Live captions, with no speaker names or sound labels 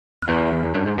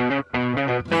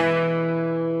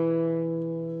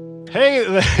Hey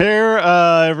there,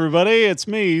 everybody. It's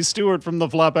me, Stuart from the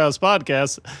Flophouse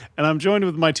Podcast, and I'm joined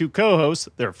with my two co-hosts.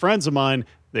 They're friends of mine.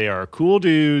 They are cool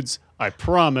dudes. I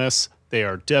promise. They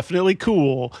are definitely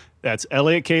cool. That's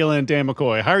Elliott, Kayla, and Dan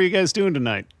McCoy. How are you guys doing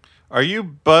tonight? Are you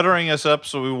buttering us up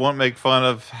so we won't make fun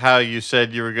of how you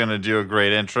said you were going to do a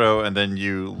great intro and then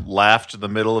you laughed in the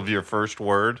middle of your first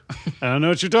word? I don't know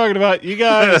what you're talking about. You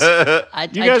guys,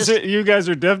 you guys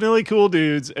are definitely cool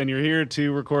dudes, and you're here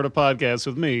to record a podcast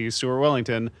with me, Stuart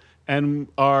Wellington, and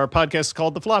our podcast is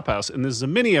called The Flophouse, and this is a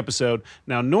mini episode.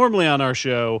 Now, normally on our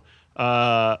show,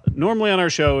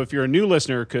 if you're a new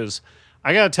listener, because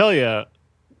I got to tell you,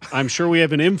 I'm sure we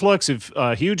have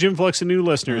a huge influx of new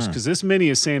listeners because this mini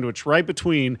is sandwiched right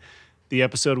between the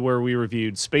episode where we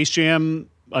reviewed Space Jam: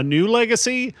 A New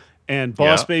Legacy and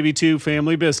Boss Baby 2: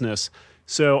 Family Business.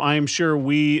 So I'm sure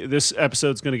this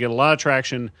episode's going to get a lot of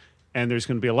traction, and there's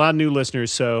going to be a lot of new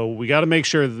listeners. So we got to make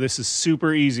sure that this is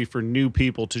super easy for new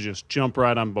people to just jump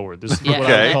right on board. This is what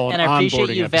I call an onboarding episode. And I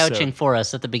appreciate you vouching for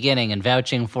us at the beginning and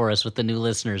vouching for us with the new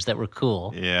listeners that were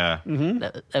cool. Yeah. Mm-hmm.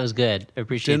 That was good. I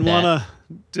appreciate that.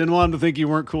 Didn't want them to think you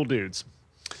weren't cool dudes.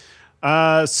 Hey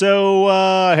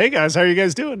guys, how are you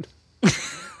guys doing?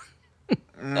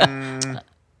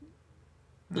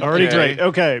 Already great.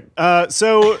 Okay.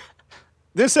 So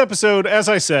this episode, as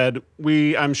I said,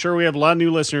 I'm sure we have a lot of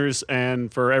new listeners,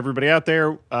 and for everybody out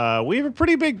there, we have a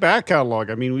pretty big back catalog.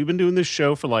 I mean, we've been doing this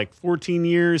show for like 14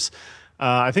 years.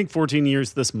 I think 14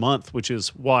 years this month, which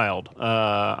is wild.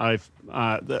 Happy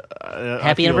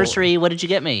anniversary. What did you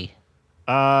get me?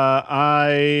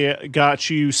 I got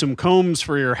you some combs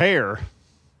for your hair.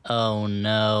 Oh,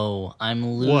 no. I'm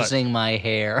losing my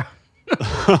hair.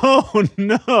 Oh,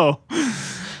 no.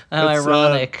 How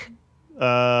ironic.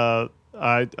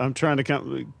 I'm trying to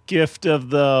count. Gift of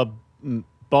the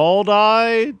bald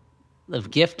eye? The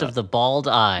gift of the bald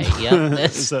eye.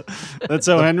 Yep. That's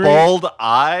O. Henry? Bald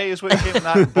eye is what you came,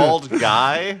 not bald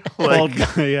guy? Bald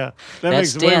guy, yeah. That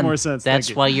makes way more sense.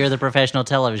 That's why you're the professional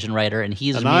television writer, and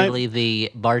he's merely the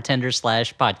bartender /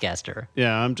 podcaster.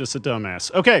 Yeah, I'm just a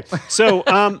dumbass. Okay, so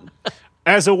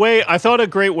as a way, I thought a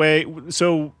great way.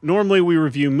 So normally we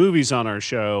review movies on our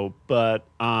show, but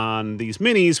on these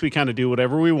minis, we kind of do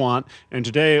whatever we want. And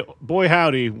today, boy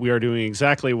howdy, we are doing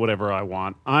exactly whatever I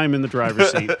want. I'm in the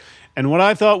driver's seat. And what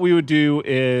I thought we would do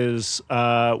is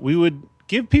we would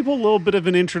give people a little bit of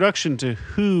an introduction to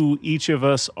who each of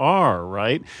us are,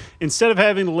 right? Instead of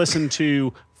having to listen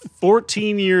to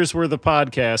 14 years worth of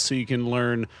podcasts so you can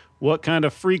learn what kind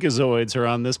of freakazoids are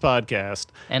on this podcast.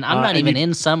 And I'm not even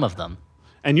in some of them.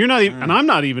 And you're not even, and I'm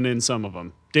not even in some of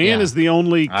them. Dan is the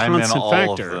only constant I'm in all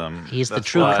factor. Of them. He's That's the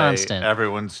true why constant.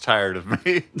 Everyone's tired of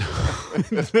me.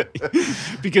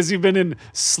 Because you've been in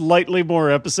slightly more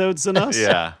episodes than us?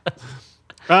 Yeah.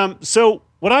 So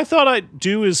what I thought I'd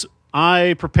do is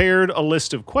I prepared a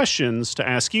list of questions to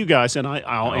ask you guys, and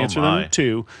I'll answer them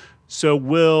too. So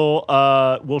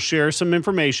we'll share some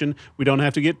information. We don't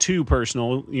have to get too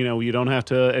personal. You know, you don't have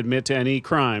to admit to any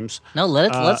crimes. No,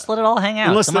 let's let it all hang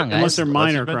out. Come on, guys. Unless they're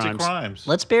minor crimes.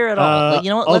 Let's bear it all. You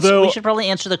know what? We should probably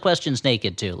answer the questions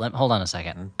naked too. Hold on a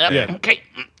second. Yeah. Okay,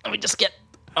 let me just get.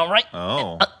 All right.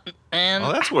 Oh. And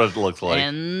Well, that's what it looks like.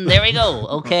 And there we go.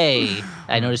 Okay.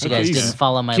 I noticed you guys didn't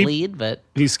follow my lead, but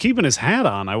he's keeping his hat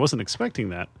on. I wasn't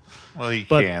expecting that. Well, he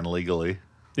can legally.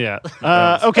 Yeah.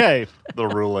 Okay. The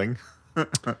ruling. In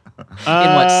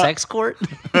what, sex court?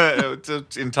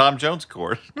 It's in Tom Jones'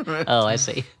 court. Oh, I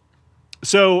see.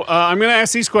 So I'm going to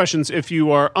ask these questions. If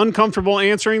you are uncomfortable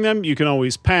answering them, you can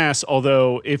always pass.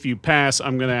 Although if you pass,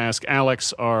 I'm going to ask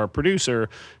Alex, our producer,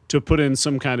 to put in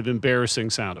some kind of embarrassing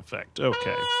sound effect.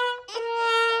 Okay.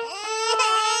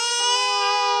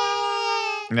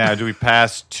 Now, do we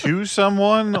pass to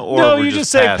someone, or no? we're You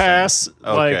just say passing? pass.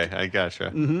 Okay, I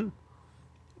gotcha. Mm-hmm.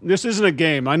 This isn't a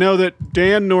game. I know that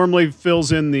Dan normally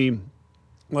fills in the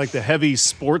heavy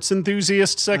sports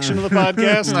enthusiast section of the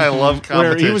podcast. I love competition.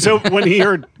 Where he was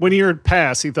when he heard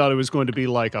pass, he thought it was going to be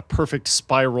like a perfect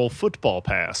spiral football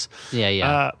pass.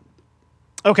 Yeah.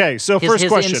 Okay, so first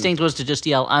question. His instinct was to just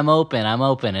yell, I'm open,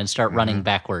 and start running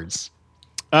backwards.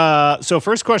 So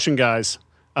first question, guys.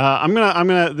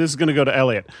 This is gonna go to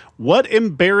Elliott. What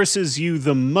embarrasses you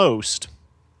the most?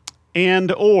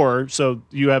 So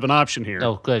you have an option here.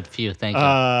 Oh, good. Phew, thank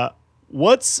you.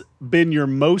 What's been your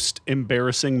most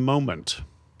embarrassing moment?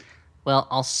 Well,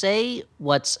 I'll say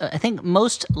I think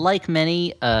most, like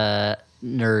many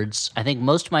nerds, I think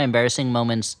most of my embarrassing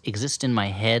moments exist in my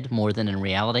head more than in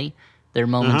reality. They're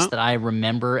moments that I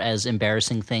remember as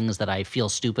embarrassing things that I feel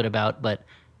stupid about, but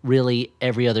really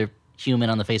every other human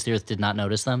on the face of the earth did not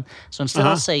notice them. So instead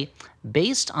I'll say,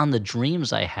 based on the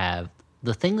dreams I have,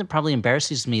 the thing that probably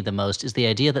embarrasses me the most is the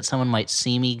idea that someone might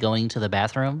see me going to the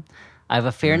bathroom. I have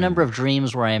a fair number of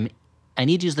dreams where I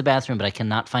need to use the bathroom, but I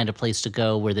cannot find a place to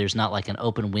go where there's not like an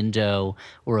open window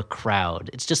or a crowd.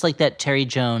 It's just like that Terry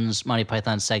Jones Monty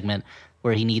Python segment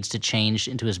where he needs to change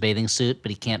into his bathing suit, but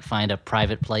he can't find a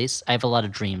private place. I have a lot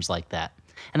of dreams like that.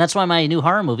 And that's why my new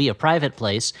horror movie, A Private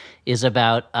Place, is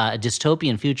about a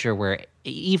dystopian future where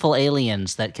evil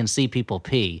aliens that can see people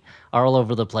pee are all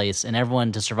over the place, and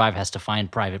everyone to survive has to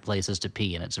find private places to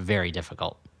pee, and it's very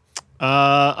difficult.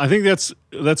 I think that's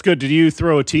good. Did you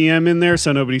throw a TM in there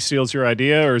so nobody steals your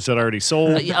idea, or is that already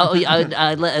sold?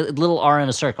 A little R in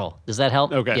a circle. Does that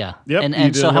help? Okay. Yeah. Yep, And you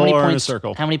did so a how many little R in a points?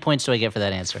 circle. How many points do I get for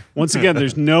that answer? Once again,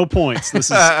 there's no points. This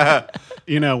is,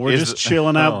 we're just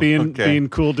chilling out, being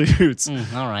cool dudes.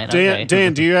 All right. Dan, okay.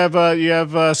 Dan, do you have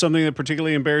something that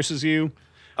particularly embarrasses you?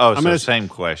 Oh, so same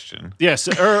question. Yes,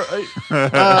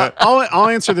 I'll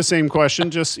answer the same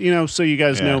question. Just so you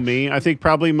guys know me. I think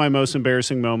probably my most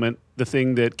embarrassing moment, the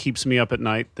thing that keeps me up at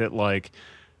night, that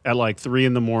at 3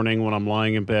 a.m. when I'm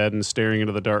lying in bed and staring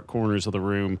into the dark corners of the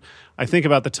room. I think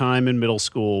about the time in middle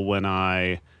school when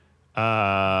I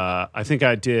think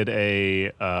I did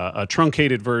a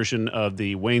truncated version of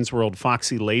the Wayne's World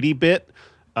Foxy Lady bit.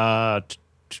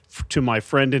 To my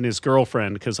friend and his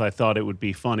girlfriend because I thought it would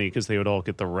be funny because they would all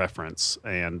get the reference,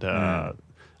 and I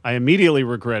immediately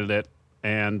regretted it,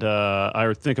 and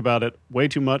I think about it way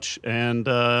too much, and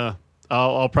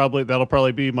that'll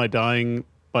probably be my dying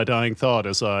thought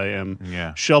as I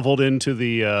am shoveled into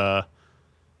the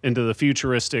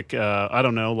futuristic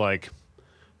garbage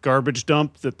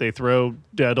dump that they throw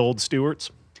dead old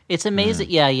Stuarts. It's amazing.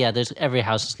 Yeah. There's every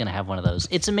house is going to have one of those.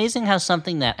 It's amazing how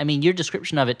something that, your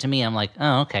description of it to me, I'm like,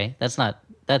 oh, okay, that's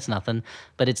nothing.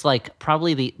 But it's like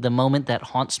probably the moment that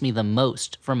haunts me the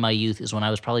most from my youth is when I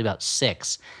was probably about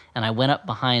 6, and I went up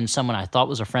behind someone I thought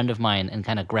was a friend of mine and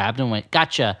kind of grabbed him and went,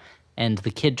 gotcha. And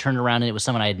the kid turned around and it was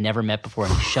someone I had never met before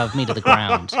and he shoved me to the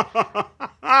ground.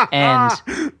 And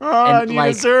you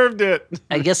deserved it.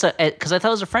 I guess because I thought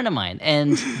it was a friend of mine,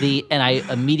 and I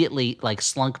immediately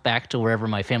slunk back to wherever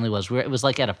my family was. It was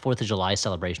like at a 4th of July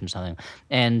celebration or something,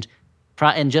 and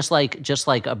just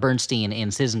like a Bernstein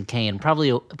in Citizen Kane, probably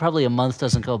a month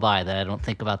doesn't go by that I don't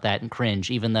think about that and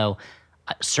cringe, even though.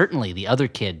 Certainly, the other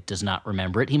kid does not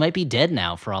remember it. He might be dead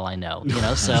now, for all I know.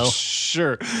 So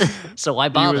sure. So why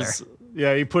bother?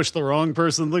 He pushed the wrong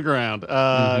person to the ground.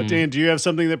 Dan, do you have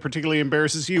something that particularly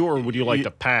embarrasses you, or would you like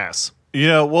to pass?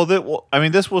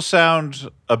 This will sound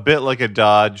a bit like a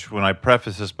dodge when I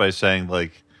preface this by saying,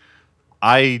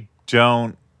 I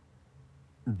don't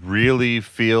really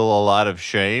feel a lot of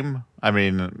shame.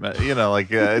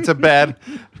 It's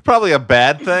probably a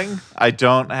bad thing. I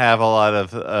don't have a lot of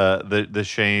the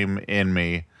shame in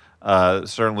me,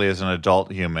 certainly as an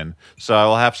adult human. So I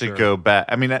will have to go back.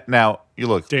 Now you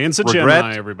look. Dan's a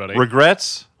Gemini, everybody.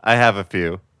 Regrets, I have a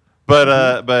few,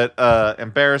 but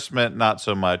embarrassment, not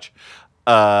so much.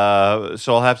 So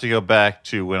I'll have to go back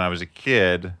to when I was a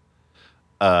kid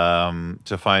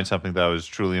to find something that I was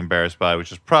truly embarrassed by,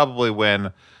 which is probably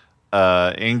when.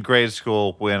 In grade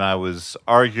school, when I was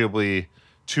arguably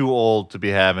too old to be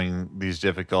having these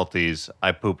difficulties,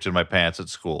 I pooped in my pants at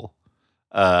school.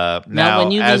 Now,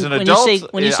 as an adult, I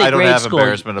don't have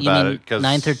embarrassment about it because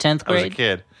 9th or 10th grade. I was a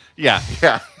kid. Yeah.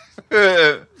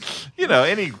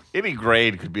 Any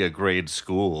grade could be a grade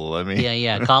school.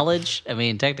 College.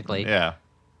 Technically. Yeah.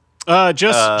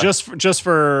 Just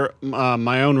for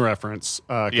my own reference,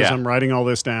 because I'm writing all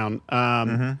this down.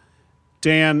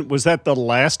 Dan, was that the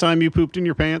last time you pooped in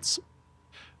your pants?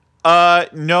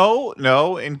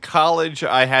 No. In college,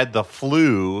 I had the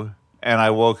flu, and I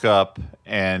woke up,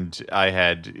 and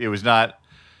it was not.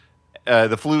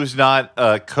 The flu is not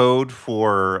code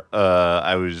for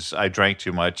I drank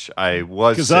too much. I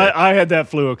was because I had that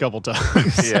flu a couple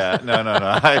times. Yeah, no.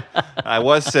 I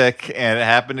was sick, and it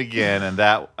happened again, and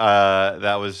that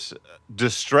was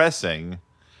distressing.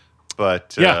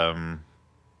 But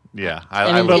yeah,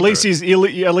 but at least he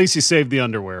saved the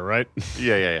underwear, right?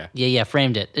 Yeah.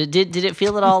 Framed it. Did it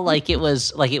feel at all like it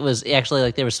was actually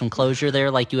like there was some closure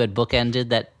there, like you had bookended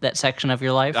that section of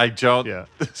your life? I don't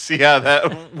see how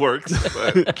that works.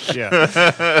 But.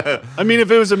 Yeah.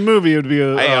 If it was a movie, it would be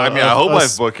I hope I've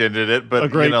bookended it, but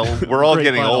we're all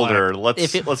getting older.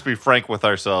 Let's be frank with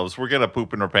ourselves. We're gonna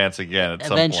poop in our pants again at some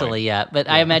point. Eventually, yeah. But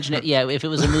I imagine it. Yeah, if it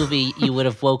was a movie, you would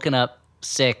have woken up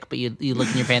sick, but you look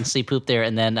in your pants, see poop there,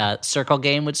 and then Circle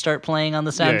Game would start playing on the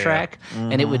soundtrack,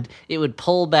 and it would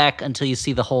pull back until you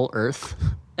see the whole Earth,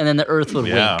 and then the Earth would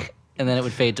wink, and then it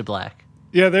would fade to black.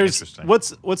 Yeah, there's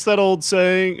what's that old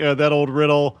saying? That old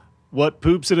riddle. what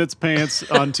poops in its pants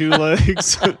on two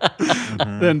legs,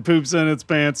 then poops in its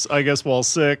pants, I guess, while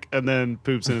sick, and then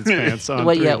poops in its pants on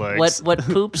three legs. What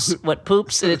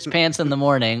poops in its pants in the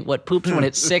morning, what poops when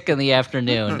it's sick in the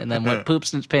afternoon, and then what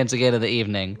poops in its pants again in the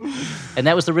evening. And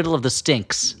that was the riddle of the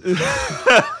stinks.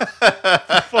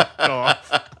 Fuck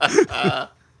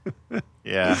off.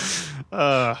 Yeah.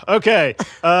 Okay.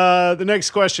 The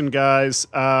next question, guys.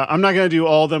 I'm not going to do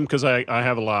all of them because I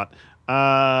have a lot.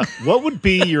 What would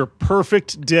be your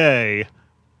perfect day?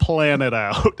 Plan it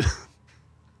out.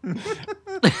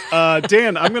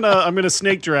 Dan, I'm gonna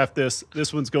snake draft this.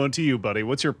 This one's going to you, buddy.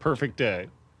 What's your perfect day?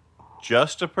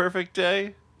 Just a perfect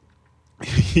day?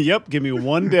 Yep. Give me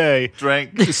one day.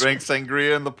 Drank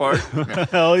sangria in the park?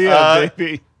 Hell yeah,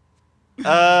 baby.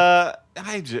 I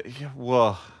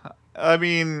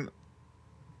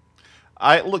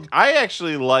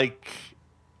actually like,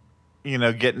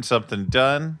 getting something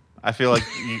done. I feel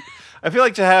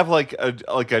like to have like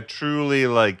a truly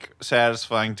like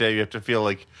satisfying day, you have to feel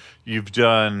like you've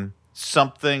done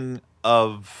something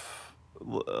of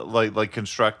like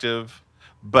constructive,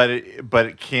 but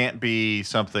it can't be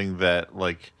something that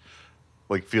like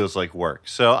feels like work.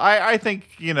 So I think,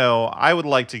 I would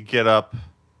like to get up,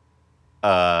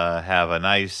 have a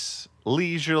nice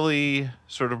leisurely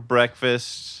sort of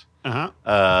breakfast.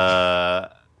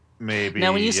 Maybe.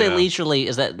 Now, when you say leisurely,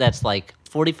 that's like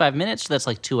 45 minutes? Or that's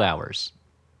like 2 hours?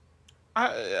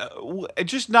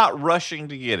 Just not rushing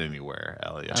to get anywhere,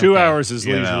 Elliot. 2 hours is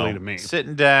leisurely to me.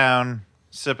 Sitting down,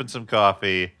 sipping some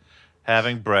coffee,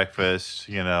 having breakfast.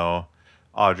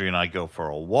 Audrey and I go for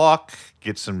a walk,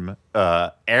 get some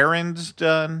errands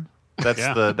done.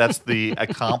 That's the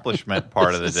accomplishment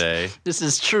part of the day. This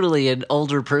is truly an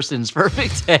older person's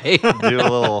perfect day. Do a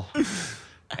little,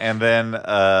 and then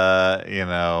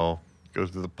go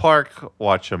to the park,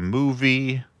 watch a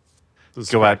movie,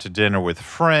 go out to dinner with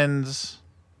friends,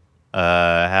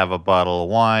 have a bottle of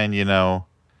wine.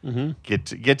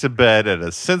 Get to bed at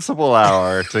a sensible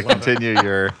hour to continue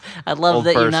your I love old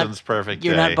that person's perfect day.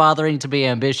 You're not bothering to be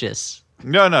ambitious.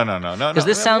 No. Because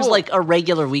this sounds like a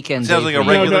regular weekend. Sounds day like a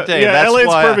for you. regular day. Yeah, That's Elliot's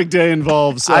why perfect day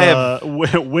involves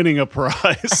winning a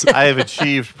prize. I have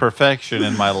achieved perfection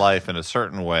in my life in a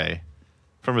certain way,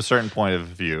 from a certain point of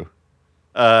view.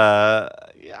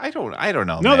 I don't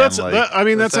know. No, man.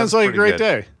 that sounds like a great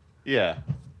day. Yeah.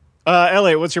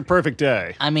 Elliot, what's your perfect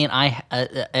day? I mean,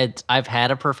 I've had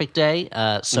a perfect day.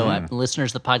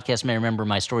 Listeners of the podcast may remember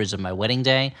my stories of my wedding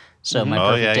day. So my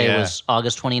perfect day was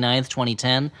August 29th,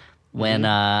 2010, when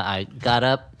I got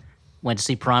up, went to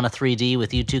see Piranha 3D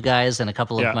with you two guys and a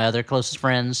couple of my other closest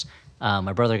friends.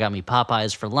 My brother got me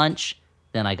Popeyes for lunch.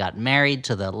 Then I got married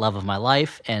to the love of my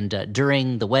life, and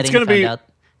during the wedding,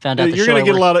 found out you're gonna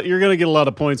get a lot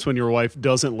of points when your wife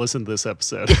doesn't listen to this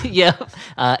episode. Yeah,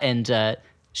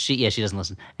 she doesn't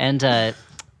listen. And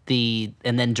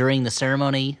then during the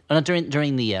ceremony,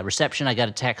 during the reception, I got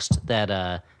a text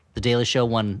that the Daily Show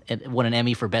won an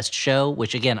Emmy for Best Show,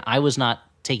 which again I was not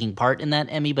taking part in that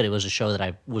Emmy, but it was a show that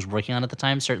I was working on at the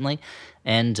time, certainly.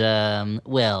 And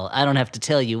I don't have to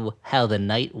tell you how the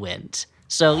night went.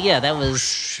 So yeah, that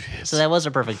was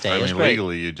a perfect day. I mean,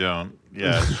 legally you don't.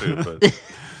 Yeah, it's true, but.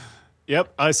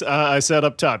 Yep, I said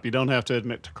up top, you don't have to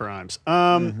admit to crimes.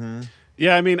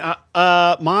 Yeah, I mean,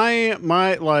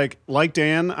 my like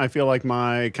Dan, I feel like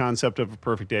my concept of a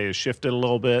perfect day has shifted a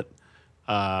little bit.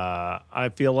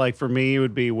 I feel like for me, it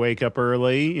would be wake up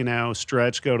early,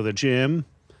 stretch, go to the gym,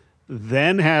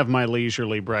 then have my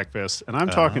leisurely breakfast, and I'm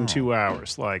talking 2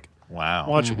 hours. Like, wow,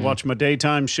 watch my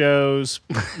daytime shows,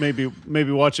 maybe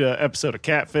watch an episode of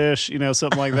Catfish,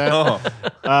 something like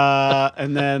that,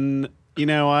 and then.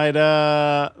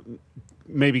 I'd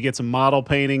maybe get some model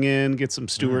painting in, get some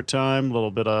Stuart time, a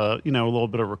little bit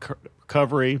of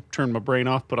recovery, turn my brain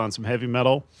off, put on some heavy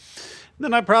metal.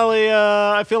 Then I probably,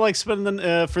 I feel like spending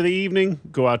for the evening,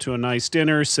 go out to a nice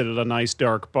dinner, sit at a nice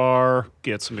dark bar,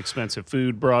 get some expensive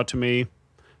food brought to me,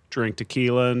 drink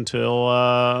tequila until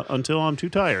I'm too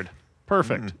tired.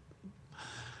 Perfect.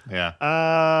 Yeah.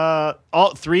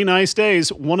 All 3 nice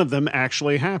days. One of them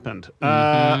actually happened.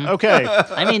 Okay.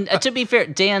 I mean, to be fair,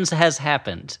 Dan's has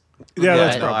happened. Yeah,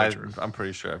 that's probably true. I'm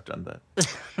pretty sure I've done that.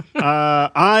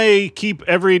 I keep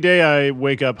every day I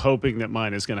wake up hoping that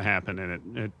mine is going to happen,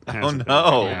 and it hasn't.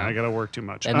 Oh no! Yeah, I got to work too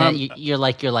much. And then you're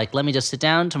like, let me just sit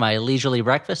down to my leisurely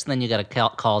breakfast, and then you got to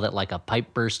call that like a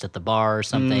pipe burst at the bar or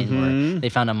something, or they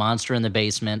found a monster in the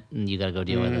basement, and you got to go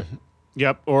deal with it.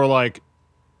 Yep, or like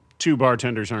 2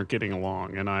 bartenders aren't getting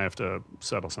along, and I have to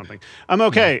settle something. I'm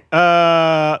okay.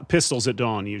 Pistols at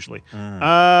dawn, usually.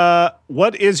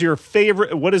 What is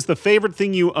the favorite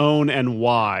thing you own and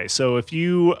why? So if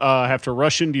you have to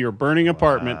rush into your burning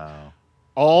apartment,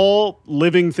 all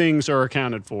living things are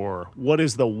accounted for, what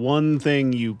is the one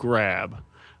thing you grab?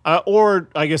 Or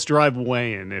I guess drive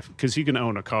away in, because you can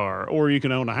own a car, or you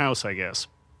can own a house, I guess.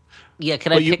 Yeah,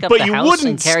 can I pick up the house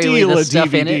and carry away the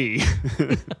stuff in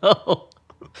it? Oh.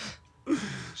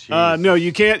 No,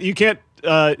 you can't. You can't.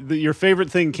 Your favorite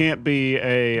thing can't be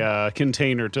a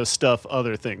container to stuff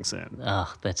other things in.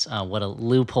 Oh, that's what a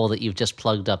loophole that you've just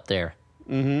plugged up there.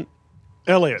 Mm-hmm.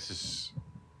 Elliot.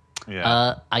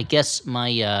 Yeah. I guess my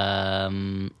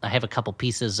I have a couple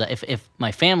pieces. If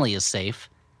my family is safe.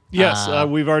 Yes,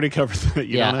 we've already covered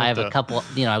that. I have a couple.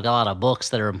 I've got a lot of books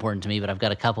that are important to me, but I've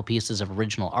got a couple pieces of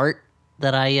original art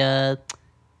that I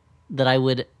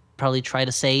would probably try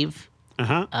to save.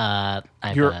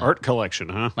 Your art collection,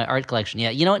 huh? My art collection, yeah.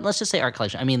 You know what? Let's just say art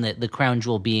collection. I mean, the crown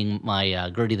jewel being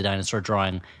my Gertie the Dinosaur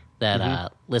drawing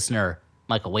that listener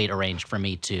Michael Waite arranged for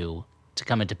me to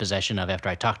come into possession of after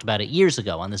I talked about it years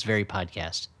ago on this very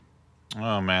podcast.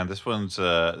 Oh man, this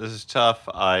is tough.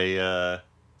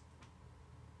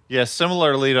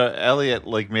 Similarly to Elliot,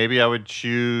 like maybe I would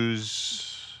choose.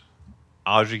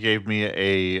 Audrey gave me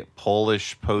a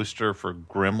Polish poster for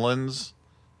Gremlins.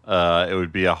 It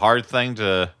would be a hard thing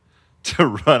to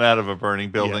run out of a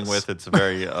burning building with. It's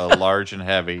very large and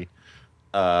heavy,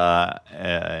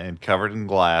 and covered in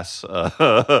glass.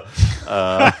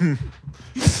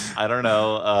 I don't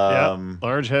know.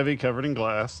 Large, heavy, covered in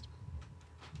glass.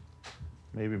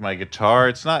 Maybe my guitar.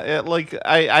 It's not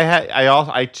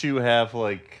I too have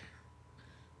like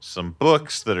some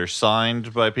books that are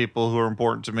signed by people who are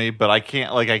important to me, but I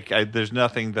can't there's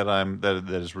nothing that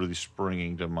is really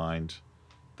springing to mind.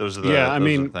 Those are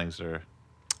the things that are.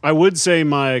 I would say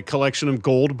my collection of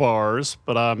gold bars,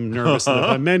 but I'm nervous that if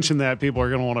I mention that, people are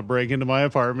going to want to break into my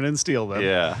apartment and steal them.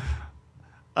 Yeah.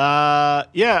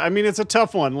 I mean, it's a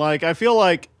tough one. Like, I feel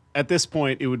like at this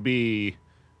point it would be.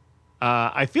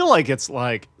 I feel like it's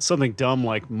like something dumb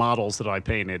like models that I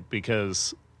painted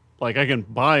because, like, I can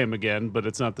buy them again, but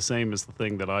it's not the same as the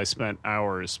thing that I spent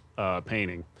hours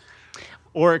painting.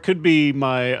 Or it could be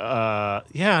my. I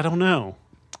don't know.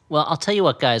 Well, I'll tell you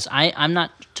what, guys. I'm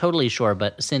not totally sure,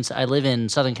 but since I live in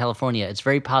Southern California, it's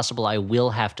very possible I will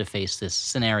have to face this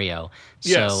scenario.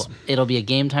 Yes. So it'll be a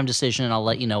game time decision, and I'll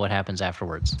let you know what happens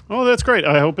afterwards. Oh, that's great.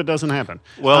 I hope it doesn't happen.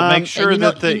 Well, make sure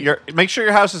make sure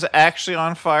your house is actually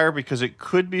on fire, because it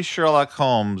could be Sherlock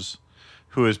Holmes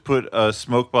who has put a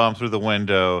smoke bomb through the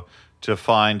window to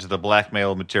find the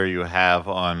blackmail material you have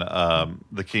on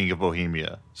the King of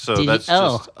Bohemia. So just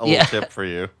a little tip for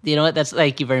you. You know what?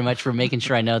 Thank you very much for making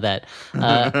sure I know that.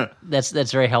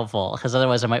 That's very helpful, because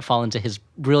otherwise I might fall into his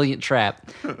brilliant trap.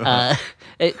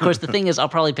 Of course, the thing is, I'll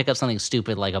probably pick up something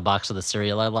stupid like a box of the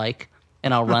cereal I like,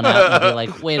 and I'll run out and be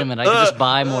like, wait a minute, I can just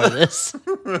buy more of this.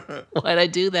 Why'd I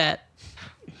do that?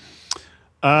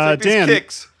 Dan.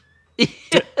 Kicks.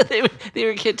 They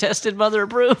were kid tested, mother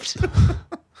approved.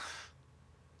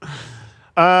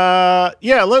 Let's.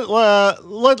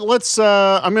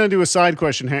 I'm going to do a side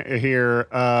question here.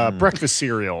 Breakfast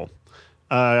cereal.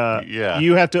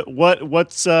 You have to.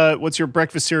 What's your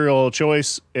breakfast cereal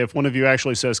choice? If one of you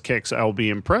actually says Kix, I'll be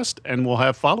impressed, and we'll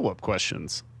have follow-up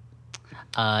questions.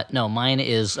 No, mine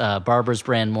is Barber's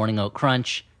brand Morning Oat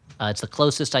Crunch. It's the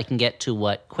closest I can get to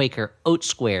what Quaker Oat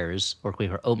Squares or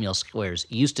Quaker Oatmeal Squares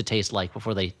used to taste like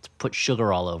before they put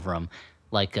sugar all over them,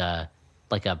 like a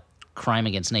crime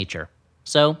against nature.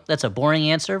 So that's a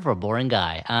boring answer for a boring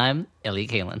guy. I'm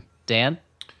Elliott Kalin. Dan?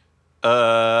 There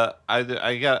are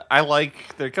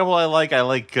a couple I like. I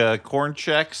like corn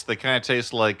checks. They kind of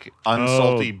taste like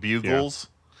unsalty bugles.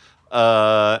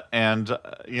 Yeah. And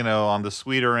on the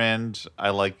sweeter end, I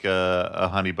like a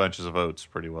Honey Bunches of Oats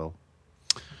pretty well.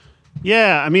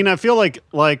 Yeah, I mean, I feel like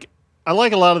I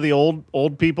like a lot of the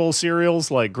old people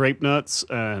cereals, like Grape Nuts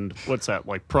and what's that,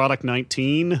 like Product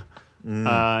 19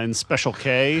 and Special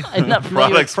K. I'm not familiar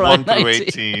Products with Product 1 through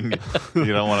 19. 18.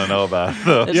 You don't want to know about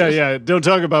those. Yeah. Don't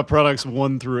talk about products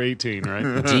 1 through 18,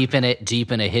 right? Deep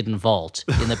in a hidden vault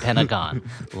in the Pentagon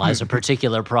lies a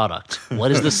particular product.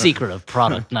 What is the secret of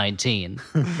Product 19?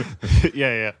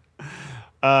 Yeah.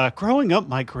 Growing up,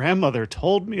 my grandmother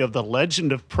told me of the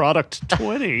legend of Product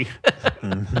 20.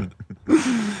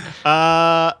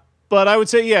 But I would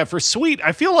say, for sweet,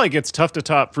 I feel like it's tough to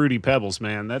top Fruity Pebbles,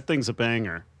 man. That thing's a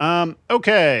banger.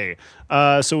 Okay,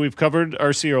 so we've covered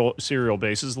our cereal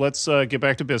bases. Let's get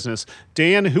back to business.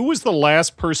 Dan, who was the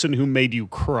last person who made you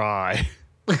cry?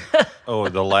 Oh,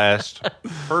 the last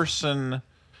person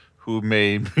who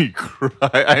made me cry.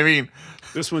 I mean,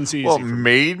 this one's easy. Well,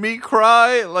 made me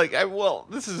cry?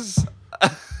 This is...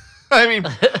 I mean...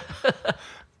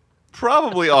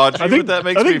 Probably Audrey, but that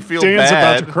makes me feel Dan's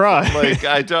bad. about to cry.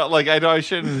 I know I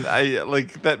shouldn't.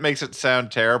 That makes it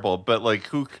sound terrible. But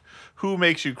who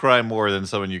makes you cry more than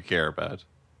someone you care about?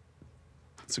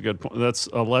 That's a good point. That's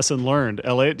a lesson learned.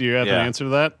 Elliot, do you have an answer to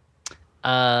that?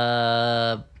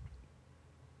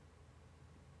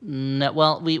 No,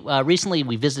 well, we recently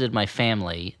we visited my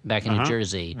family back in New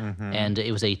Jersey, and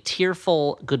it was a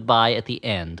tearful goodbye at the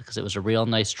end because it was a real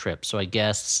nice trip. So I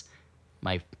guess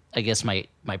my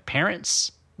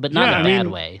parents, but not in a bad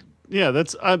way. Yeah,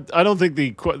 that's. I don't think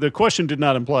the question did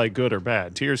not imply good or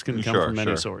bad. Tears can come from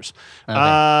any source. Okay.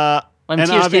 And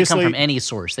tears can't come from any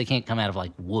source. They can't come out of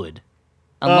like wood,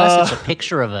 unless it's a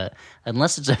picture of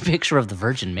the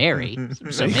Virgin Mary.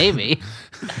 So maybe.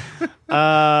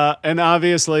 And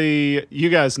obviously, you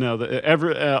guys know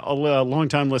that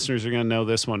longtime listeners are going to know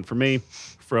this one. For me,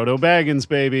 Frodo Baggins,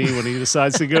 baby, when he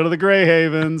decides to go to the Grey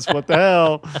Havens. What the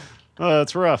hell? Oh,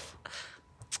 that's rough.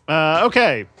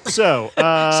 Okay, so so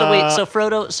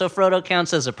Frodo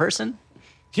counts as a person?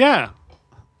 Yeah.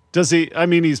 Does he? I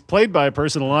mean, he's played by a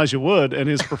person, Elijah Wood, and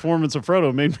his performance of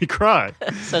Frodo made me cry.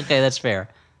 It's okay, that's fair.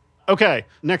 Okay,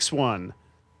 next one.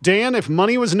 Dan, if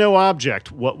money was no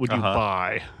object, what would you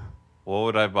buy? What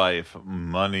would I buy if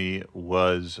money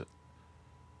was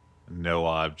no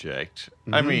object?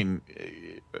 I mean,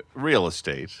 real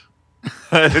estate.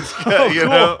 It's you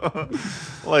know,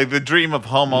 like the dream of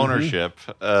home ownership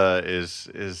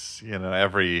is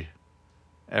every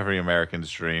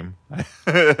American's dream.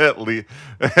 at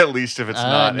least if it's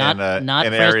not in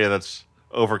an area that's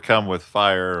overcome with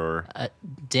fire or.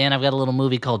 Dan, I've got a little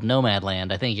movie called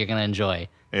Nomadland. I think you're gonna enjoy.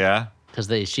 Yeah, because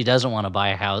she doesn't want to buy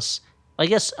a house. I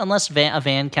guess unless a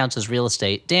van counts as real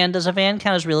estate. Dan, does a van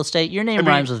count as real estate? Your name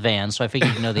rhymes with van, so I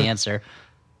figured you know the answer.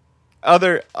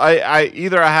 Either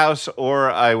a house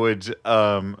or I would, if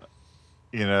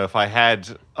I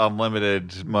had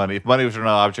unlimited money, if money was no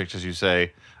object, as you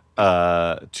say,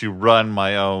 to run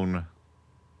my own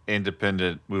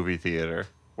independent movie theater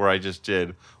where I just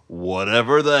did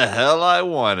whatever the hell I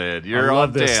wanted. You're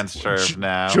on Dan's turf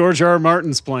now. George R.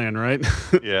 Martin's plan, right?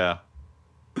 Yeah.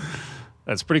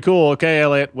 That's pretty cool. Okay,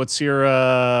 Elliot, what's your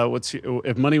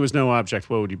if money was no object,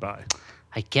 what would you buy?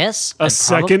 I guess a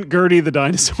second Gertie the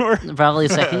dinosaur. Probably a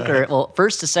second Gertie. Well,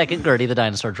 first a second Gertie the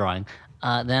dinosaur drawing.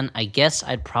 Then I guess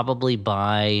I'd probably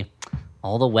buy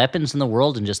all the weapons in the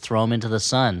world and just throw them into the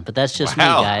sun. But that's just me,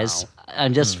 guys.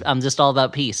 I'm just all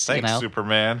about peace. Thanks,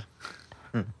 Superman.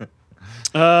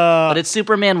 But it's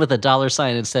Superman with a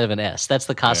 $sign instead of an S. That's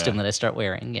the costume that I start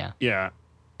wearing. Yeah. Yeah.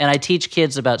 And I teach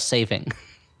kids about saving.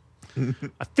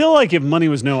 I feel like if money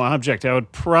was no object, I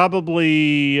would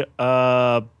probably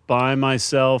buy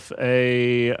myself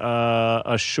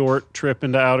a short trip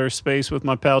into outer space with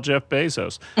my pal Jeff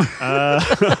Bezos.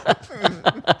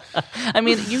 I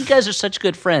mean, you guys are such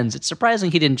good friends. It's surprising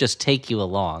he didn't just take you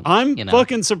along. I'm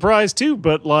fucking surprised too,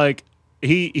 but like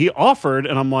he offered,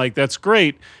 and I'm like, that's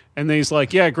great. And then he's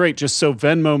like, yeah, great. Just so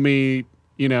Venmo me,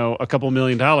 a couple $1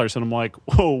 million. And I'm like,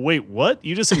 whoa, wait, what?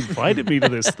 You just invited me to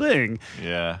this thing.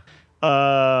 Yeah.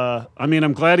 I mean,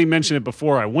 I'm glad he mentioned it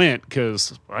before I went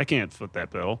because I can't foot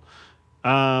that bill.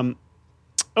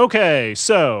 Okay,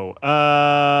 so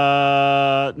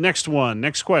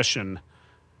next question.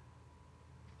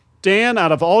 Dan,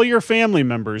 out of all your family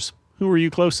members, who are you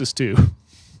closest to?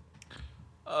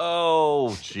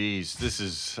 Oh, geez, can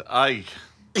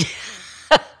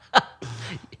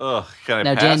I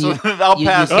now, pass? Dan, I'll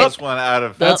pass this one out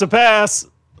of. That's a pass.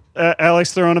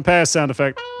 Alex throwing a pass sound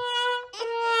effect.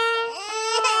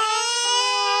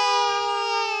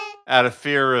 Out of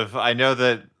fear of, I know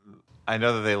that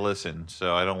they listen,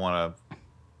 so I don't want to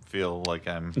feel like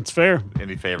I'm. It's fair.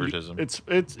 Any favoritism. It's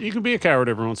you can be a coward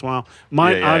every once in a while.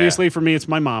 Obviously for me, it's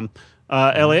my mom.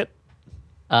 Elliot.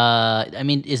 I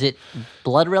mean, is it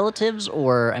blood relatives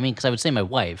or because I would say my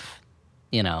wife.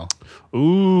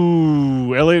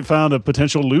 Ooh, Elliot found a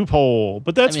potential loophole,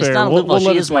 but that's fair. It's not a loophole.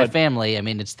 She is my family. I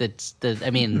mean,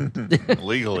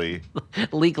 legally,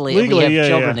 we have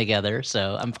children together,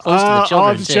 so I'm close to the children.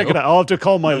 I'll have to check it out. I'll have to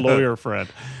call my lawyer friend.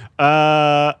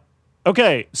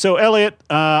 Okay, so Elliot,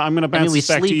 I'm going to bounce this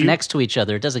back to you. We sleep next to each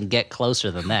other. It doesn't get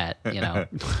closer than that,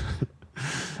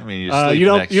 I mean, you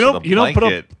sleep you don't put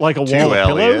up like a wall of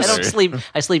pillows. I don't sleep.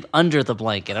 I sleep under the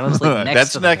blanket. I don't sleep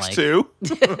next to the blanket.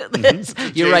 That's next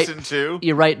too. You're right. Jason too.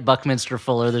 You're right, Buckminster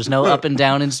Fuller. There's no up and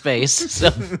down in space. So.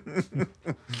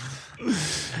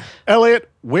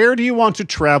 Elliot, where do you want to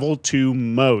travel to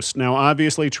most? Now,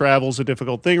 obviously, travel's a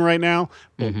difficult thing right now,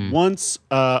 but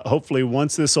hopefully,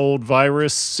 once this old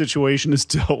virus situation is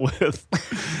dealt with,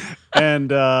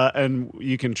 and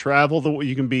you can travel,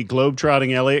 you can be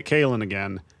globetrotting Elliot Kalin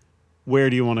again. where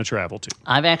do you want to travel to?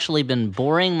 I've actually been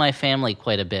boring my family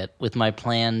quite a bit with my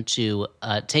plan to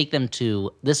take them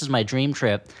to, this is my dream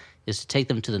trip, is to take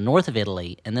them to the north of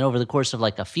Italy, and then over the course of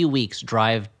like a few weeks,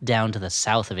 drive down to the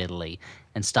south of Italy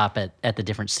and stop at the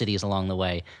different cities along the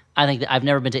way. I think that I've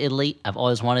never been to Italy. I've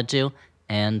always wanted to,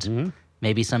 and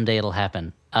maybe someday it'll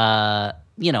happen.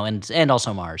 And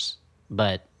also Mars.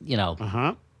 But,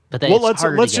 but Well, it's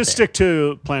harder let's to get just there. stick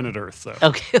to planet Earth, though.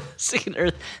 Okay, stick in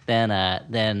Earth. Then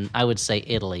I would say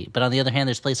Italy. But on the other hand,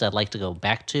 there's places I'd like to go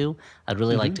back to. I'd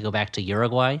really like to go back to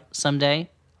Uruguay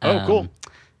someday. Oh, cool.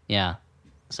 Yeah.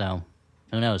 So,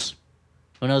 who knows?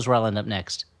 Who knows where I'll end up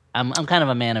next? I'm kind of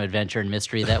a man of adventure and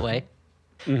mystery that way.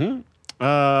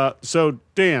 So,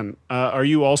 Dan, are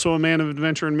you also a man of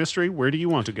adventure and mystery? Where do you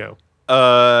want to go?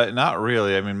 Not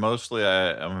really. I mean, mostly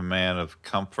I'm a man of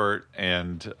comfort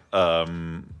and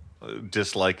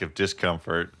dislike of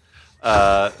discomfort.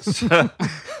 Yeah, that's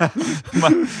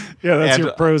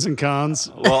your pros and cons.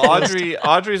 Well,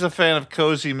 Audrey's a fan of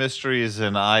cozy mysteries,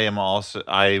 and I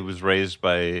was raised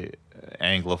by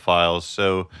Anglophiles,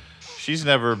 so she's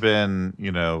never been,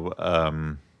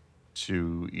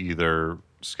 to either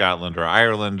Scotland or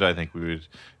Ireland. I think we would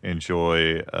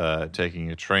enjoy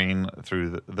taking a train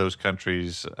through those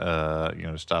countries,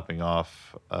 stopping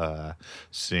off,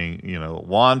 seeing,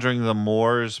 wandering the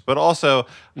moors. But also,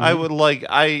 I would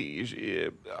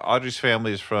Audrey's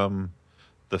family is from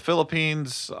the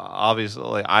Philippines.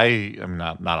 Obviously, I'm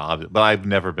not obvious, but I've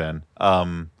never been.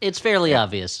 It's fairly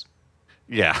obvious.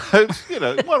 Yeah,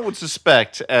 one would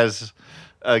suspect as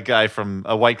a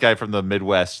white guy from the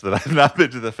Midwest that I've not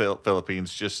been to the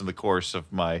Philippines just in the course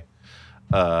of my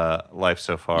life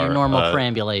so far. Your normal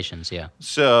perambulations, yeah.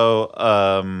 So,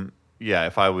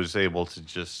 if I was able to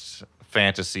just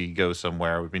fantasy go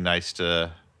somewhere, it would be nice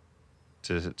to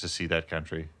see that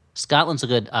country. Scotland's a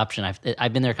good option.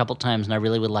 I've been there a couple times, and I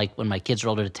really would like, when my kids are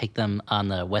older, to take them on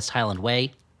the West Highland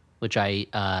Way, which I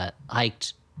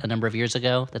hiked a number of years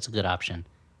ago. That's a good option.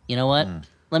 You know what?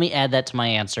 Let me add that to my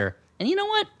answer. And you know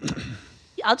what?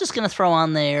 I'm just going to throw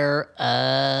on there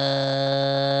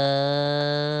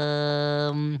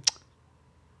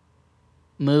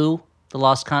Mu, the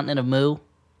Lost Continent of Mu.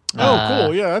 Oh,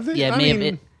 cool. Yeah, I think. Yeah,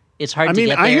 it's hard to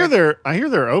get there. I hear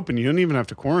they're open. You don't even have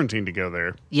to quarantine to go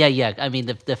there. Yeah. I mean,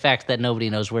 the fact that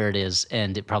nobody knows where it is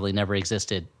and it probably never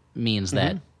existed means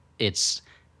that it's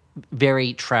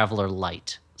very traveler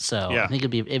light. So I think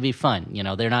it'd be fun.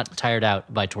 They're not tired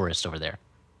out by tourists over there.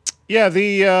 Yeah,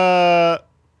 the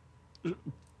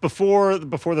before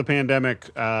the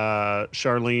pandemic,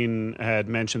 Charlene had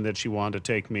mentioned that she wanted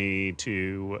to take me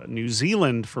to New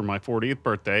Zealand for my 40th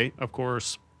birthday. Of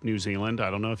course, New Zealand.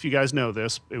 I don't know if you guys know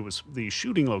this. It was the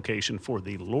shooting location for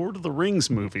the Lord of the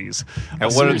Rings movies.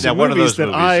 One of those movies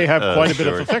that I have quite a bit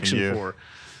of affection for.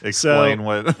 Explain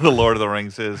what the Lord of the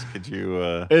Rings is. Could you?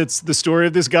 It's the story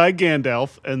of this guy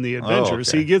Gandalf and the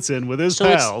adventures he gets in with his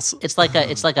pals. It's like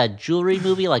a jewelry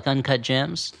movie, like Uncut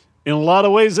Gems. In a lot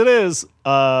of ways, it is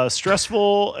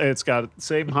stressful. It's got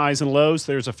same highs and lows.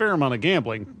 There's a fair amount of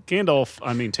gambling.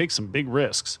 Gandalf, takes some big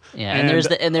risks. Yeah, and there's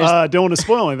don't want to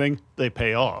spoil anything. They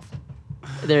pay off.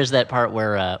 There's that part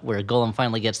where Gollum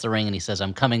finally gets the ring and he says,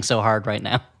 "I'm coming so hard right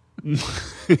now."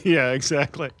 Yeah,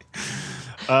 exactly.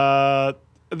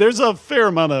 There's a fair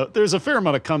amount of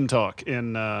cum talk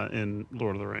in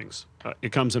Lord of the Rings.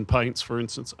 It comes in pints, for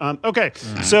instance. Okay,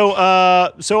 so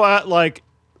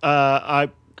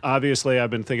obviously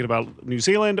I've been thinking about New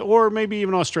Zealand or maybe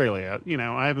even Australia.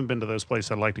 I haven't been to those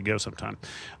places. I'd like to go sometime.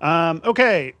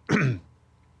 Okay,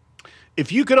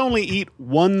 if you could only eat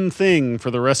one thing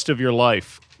for the rest of your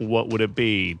life, what would it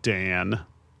be, Dan?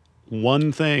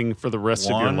 One thing for the rest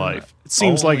of your life. It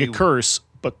seems like a curse,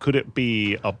 but could it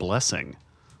be a blessing?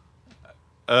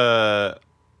 Now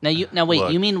wait.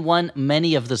 Look. You mean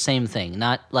many of the same thing,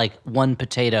 not like one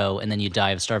potato and then you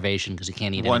die of starvation because you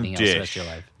can't eat anything else the rest of your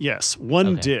life. Yes,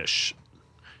 one dish.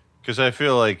 Because I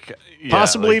feel like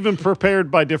possibly even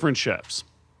prepared by different chefs.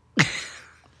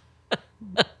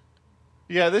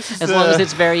 Yeah, this is as long as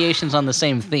it's variations on the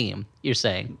same theme. You're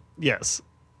saying yes.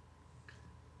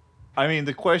 I mean,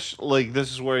 the question,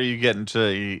 this is where you get into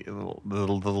the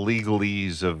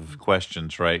legalese of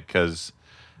questions, right? Because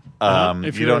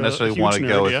if you don't necessarily want to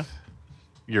go with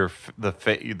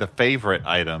the favorite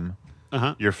item.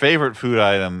 Your favorite food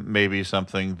item may be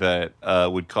something that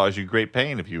would cause you great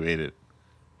pain if you ate it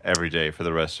every day for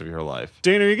the rest of your life.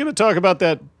 Dana, are you going to talk about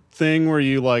that thing where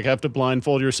you have to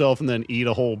blindfold yourself and then eat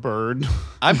a whole bird?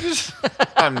 I'm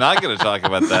not going to talk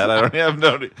about that. I don't have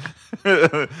no.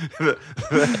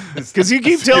 Because you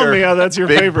keep telling me how that's your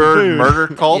big favorite bird food. murder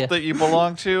cult that you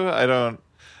belong to. I don't.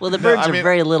 Well, the birds are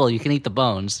very little. You can eat the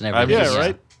bones and everything.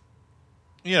 Right.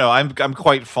 I'm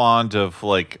quite fond of,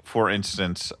 like, for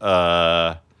instance,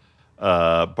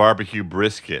 barbecue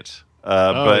brisket.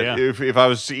 But yeah. if I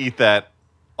was to eat that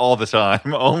all the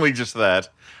time, only just that,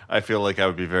 I feel like I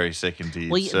would be very sick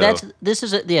indeed. Well, So,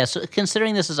 So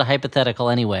considering this is a hypothetical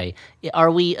anyway,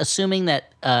 are we assuming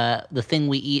that the thing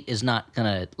we eat is not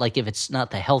gonna, like, if it's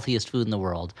not the healthiest food in the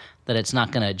world, that it's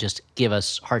not gonna just give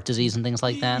us heart disease and things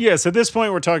like that? Yes, at this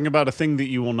point, we're talking about a thing that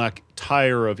you will not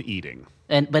tire of eating.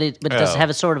 But it does have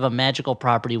a sort of a magical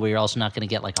property where you're also not going to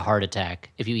get like a heart attack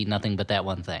if you eat nothing but that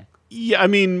one thing. Yeah, I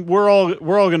mean, we're all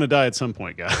going to die at some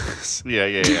point, guys.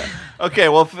 yeah. Okay,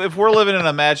 well, if we're living in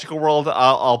a magical world,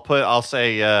 I'll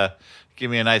say,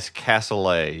 give me a nice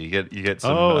cassoulet. You get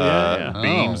some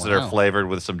beans that are flavored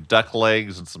with some duck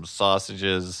legs and some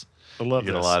sausages. I love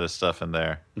You get this. a lot of stuff in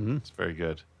there. Mm-hmm. It's very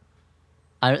good.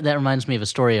 That reminds me of a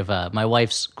story of my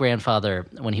wife's grandfather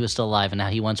when he was still alive, and how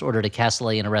he once ordered a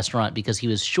cassoulet in a restaurant because he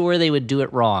was sure they would do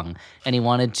it wrong, and he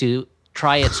wanted to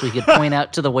try it so he could point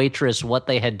out to the waitress what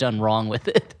they had done wrong with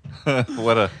it.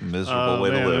 What a miserable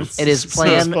way to live. And his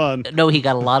plan, sounds fun. no, he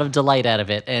got a lot of delight out of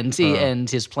it, and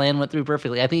his plan went through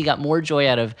perfectly. I think he got more joy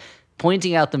out of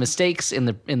pointing out the mistakes in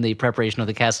the preparation of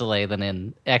the cassoulet than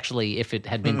in actually if it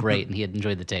had been great and he had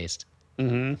enjoyed the taste.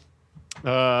 Mm-hmm.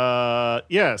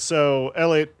 So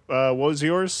Elliot, what was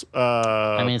yours?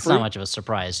 I mean, it's not much of a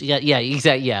surprise.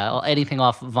 Exactly. Yeah, anything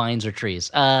off vines or trees.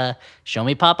 Show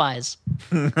me Popeyes.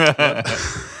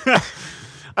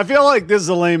 I feel like this is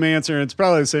a lame answer, and it's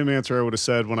probably the same answer I would have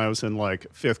said when I was in like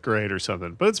 5th grade or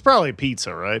something. But it's probably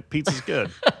pizza, right? Pizza's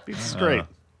good. Pizza's great.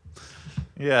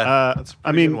 Yeah, that's a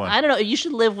pretty good one. I don't know. You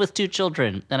should live with 2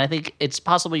 children, and I think it's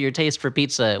possible your taste for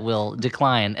pizza will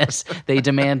decline as they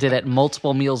demand it at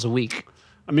multiple meals a week.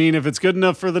 I mean, if it's good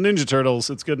enough for the Ninja Turtles,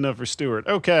 it's good enough for Stuart.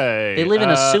 Okay. They live in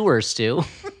a sewer, Stu.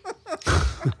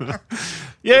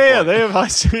 Yeah, they have high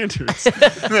standards.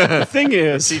 The thing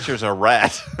is, Teacher's a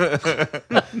rat.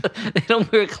 They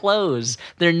don't wear clothes.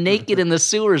 They're naked in the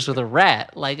sewers with a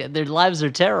rat. Like, their lives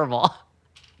are terrible.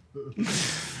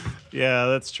 yeah,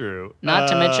 that's true. Not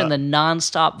to mention the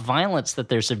nonstop violence that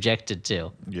they're subjected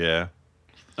to. Yeah.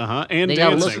 And They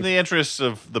gotta dancing. It's in the interests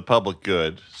of the public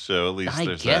good, so at least I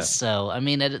there's guess that. so. I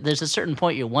mean, there's a certain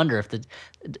point you wonder if the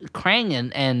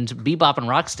Krang and Bebop and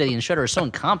Rocksteady and Shudder are so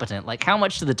incompetent. Like, how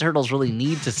much do the Turtles really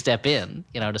need to step in,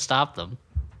 to stop them?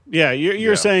 Yeah,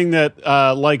 you're saying that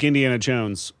like Indiana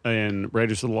Jones in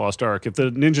Raiders of the Lost Ark, if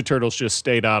the Ninja Turtles just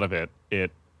stayed out of it,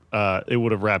 it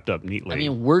would have wrapped up neatly. I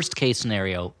mean, worst case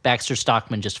scenario, Baxter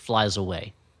Stockman just flies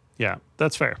away. Yeah,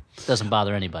 that's fair. Doesn't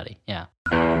bother anybody. Yeah.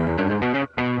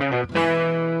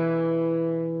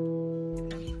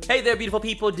 Hey there, beautiful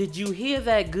people. Did you hear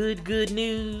that good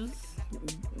news?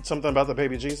 Something about the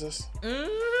baby Jesus?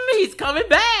 He's coming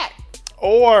back.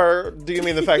 Or do you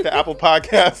mean the fact that Apple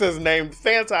Podcasts has named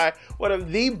Fanti one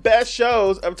of the best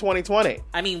shows of 2020?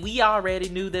 I mean, we already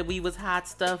knew that we was hot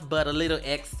stuff, but a little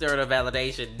external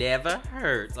validation never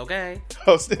hurts, okay?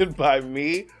 Hosted by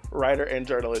me, writer and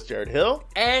journalist Jared Hill.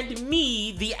 And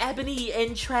me, the ebony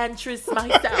enchantress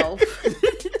myself,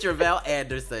 Travell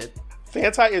Anderson.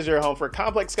 Fanti is your home for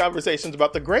complex conversations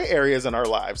about the gray areas in our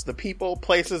lives, the people,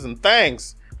 places, and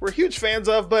things we're huge fans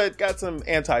of, but got some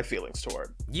anti-feelings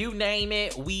toward. You name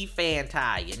it, we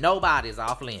Fanti. Nobody's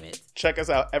off limits. Check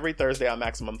us out every Thursday on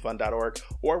MaximumFun.org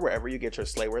or wherever you get your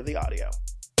Slayworthy audio.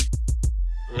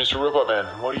 Mr. Robot Man,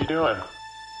 what are you doing?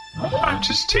 I'm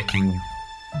just taking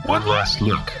one last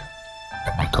look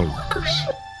at my coworkers.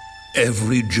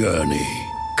 Every journey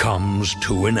comes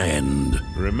to an end.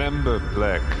 Remember,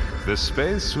 Black, the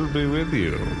space will be with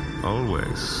you,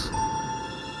 always.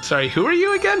 Sorry, who are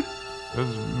you again?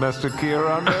 Is Master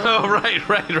Kieran there? Oh, right,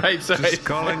 sorry. Just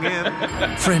calling in.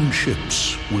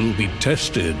 Friendships will be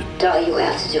tested. Doll, you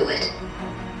have to do it.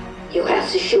 You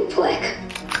have to shoot Flick.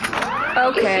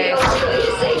 Okay. It's the only way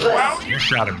to save us. You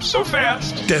shot him so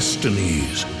fast.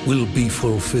 Destinies will be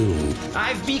fulfilled.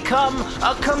 I've become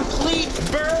a complete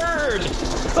bird.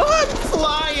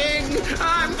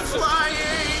 I'm flying.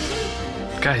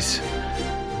 Guys,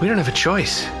 we don't have a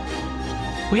choice.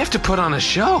 We have to put on a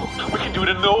show. We can do it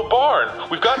in the old barn.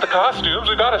 We've got the costumes,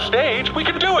 we've got a stage. We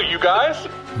can do it, you guys.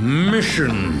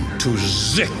 Mission to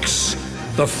Zix,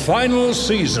 the final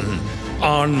season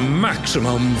on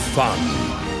Maximum Fun.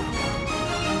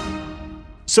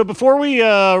 So before we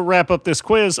wrap up this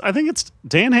quiz, I think it's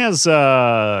Dan has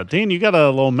Dan. You got a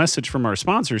little message from our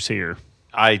sponsors here.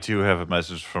 I do have a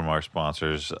message from our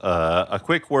sponsors. A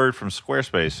quick word from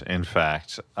Squarespace. In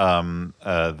fact,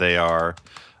 they are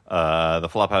the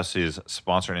Flophouse is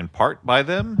sponsored in part by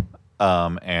them,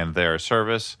 and they're a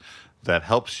service that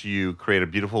helps you create a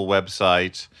beautiful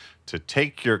website to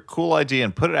take your cool idea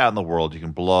and put it out in the world. You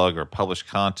can blog or publish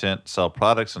content, sell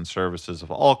products and services of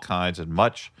all kinds, and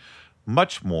much,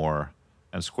 much more.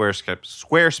 And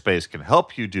Squarespace can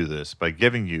help you do this by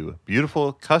giving you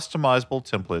beautiful, customizable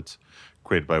templates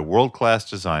created by world-class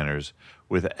designers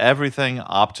with everything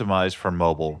optimized for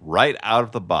mobile right out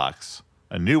of the box.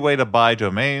 A new way to buy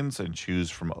domains and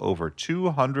choose from over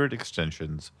 200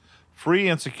 extensions. Free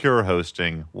and secure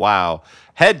hosting. Wow.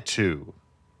 Head to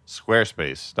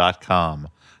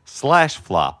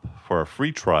squarespace.com/flop for a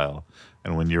free trial.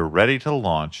 And when you're ready to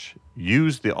launch,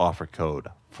 use the offer code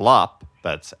FLOP,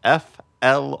 that's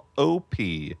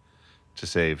FLOP, to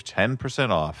save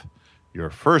 10% off your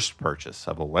first purchase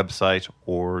of a website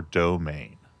or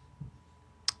domain.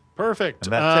 Perfect.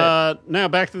 And that's Now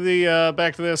back to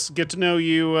this get to know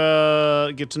you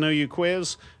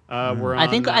quiz. We're on, I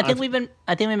think we're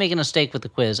making a mistake with the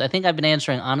quiz. I think I've been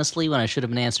answering honestly when I should have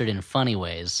been answered in funny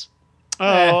ways.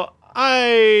 Oh,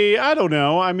 I don't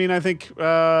know. I mean, I think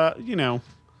I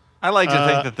like to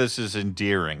think that this is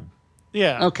endearing.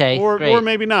 Yeah. Okay, Or great.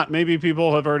 maybe not. Maybe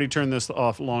people have already turned this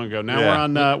off long ago. Now Yeah.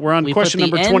 we're on We question put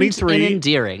the number end 23. in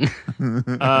endearing.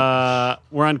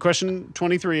 We're on question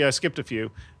 23. I skipped a few.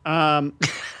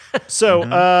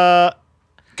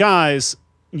 Guys,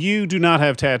 you do not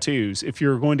have tattoos. If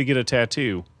you're going to get a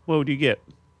tattoo, what would you get?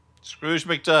 Scrooge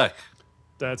McDuck.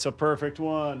 That's a perfect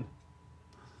one.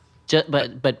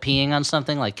 But peeing on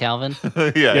something like Calvin.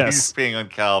 Yeah, Yes. he's being on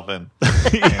Calvin.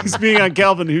 He's peeing on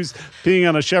Calvin, who's peeing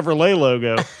on a Chevrolet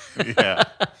logo. Yeah.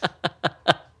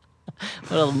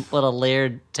 What a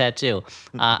layered tattoo.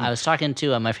 I was talking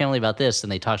to my family about this,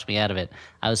 and they talked me out of it.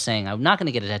 I was saying I'm not going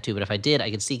to get a tattoo, but if I did, I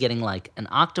could see getting like an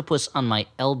octopus on my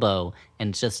elbow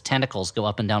and just tentacles go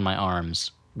up and down my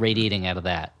arms, radiating out of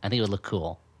that. I think it would look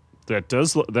cool.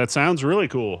 That sounds really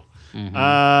cool.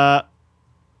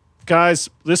 Guys,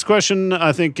 this question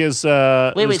I think is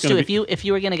Stu, if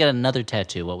you were going to get another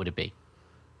tattoo, what would it be?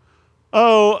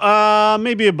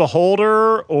 Maybe a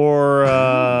beholder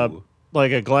or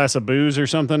like a glass of booze or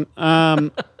something.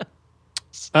 To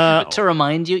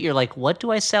remind you, you're like, what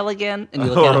do I sell again? And you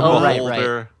look at it,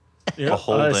 right.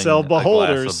 Beholding I sell a glass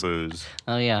beholders. of booze.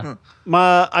 Oh, yeah.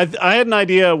 I had an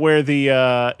idea where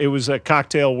it was a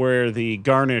cocktail where the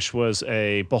garnish was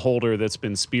a beholder that's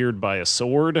been speared by a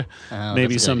sword. Oh,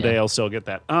 Maybe that's good, someday yeah. I'll still get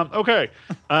that. Okay,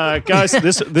 guys,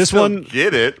 this one.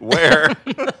 Get it? Where?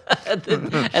 At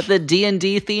the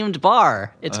D&D themed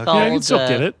bar. It's called... Yeah, I can still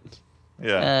get it.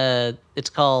 Yeah. It's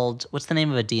called... What's the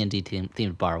name of a D&D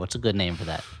themed bar? What's a good name for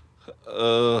that?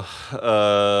 Saving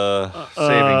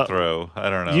throw. I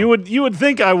don't know. You would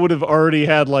think I would have already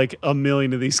had like a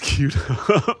million of these queued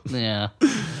up. Yeah.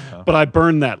 But I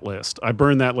burned that list.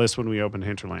 When we opened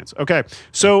Hinterlands. Okay,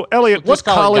 so Elliot, Just what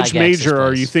call it college Gygax's major are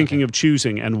place. you thinking of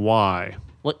choosing, and why?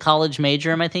 What college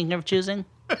major am I thinking of choosing?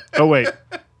 Oh wait,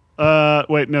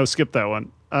 no, skip that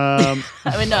one.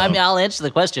 I'll answer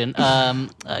the question.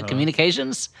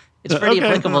 Communications. It's pretty Okay.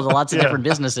 applicable to lots of Yeah. different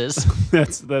businesses.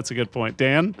 That's a good point,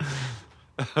 Dan.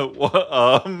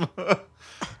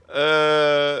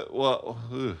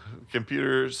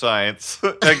 Computer science.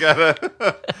 I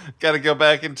gotta go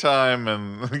back in time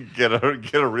and get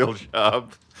a real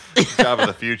job of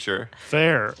the future.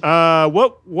 Fair.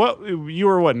 What you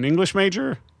were an English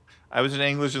major? I was an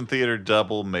English and theater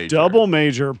double major. Double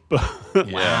major.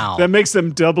 Wow. That makes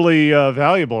them doubly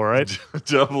valuable, right?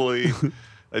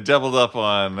 I doubled up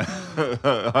on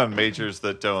on majors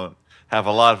that don't have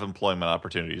a lot of employment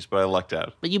opportunities, but I lucked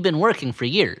out. But you've been working for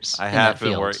years. I in have that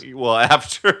been field. working. Well,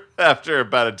 after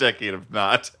about a decade of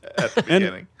not at the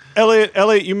beginning.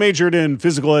 Elliot, you majored in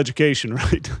physical education,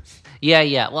 right?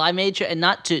 Yeah. Well, I made sure, and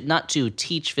not to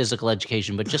teach physical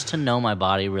education, but just to know my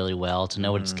body really well, to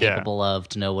know what it's capable of,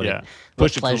 to know what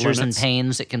Push it to the pleasures and limits.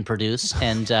 pains it can produce.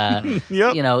 And,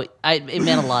 Yep. it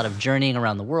meant a lot of journeying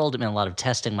around the world. It meant a lot of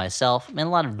testing myself. It meant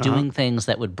a lot of doing things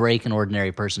that would break an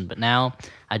ordinary person. But now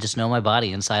I just know my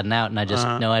body inside and out, and I just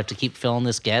know I have to keep filling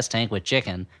this gas tank with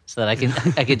chicken so that I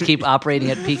can keep operating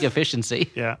at peak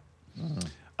efficiency. Yeah.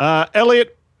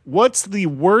 Elliot, what's the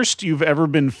worst you've ever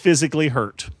been physically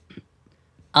hurt?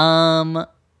 I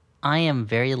am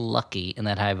very lucky in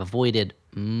that I've avoided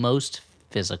most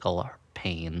physical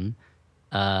pain.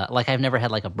 Like I've never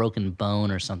had like a broken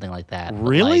bone or something like that. But,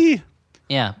 Really? like,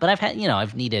 yeah, but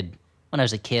I've needed, when I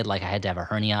was a kid, like I had to have a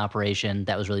hernia operation.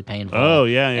 That was really painful. Oh,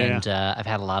 yeah. And I've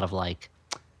had a lot of like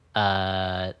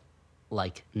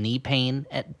knee pain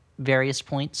at various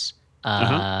points.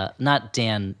 Not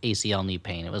Dan ACL knee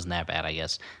pain. It wasn't that bad, I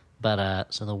guess.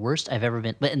 But so the worst I've ever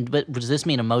been. But does this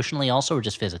mean emotionally also, or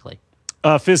just physically?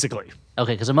 Physically.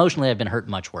 Okay, because emotionally I've been hurt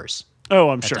much worse. Oh,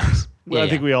 I'm sure. times. Well, Yeah, I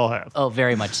think yeah. we all have. Oh,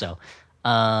 very much so.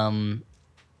 Yeah,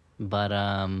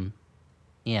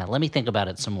 let me think about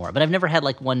it some more. But I've never had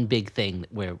like one big thing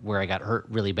where I got hurt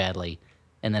really badly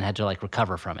and then had to like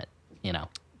recover from it, you know.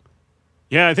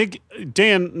 Yeah, I think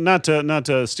Dan, not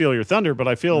to steal your thunder, but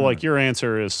I feel like your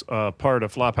answer is part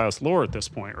of Flophouse lore at this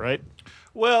point, right?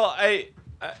 Well,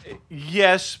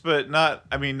 yes, but not.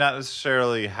 I mean, not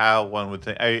necessarily how one would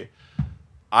think.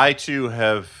 I too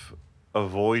have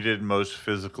avoided most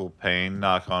physical pain.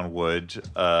 Knock on wood.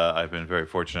 I've been very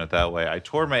fortunate that way. I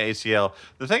tore my ACL.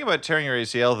 The thing about tearing your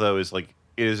ACL, though, is like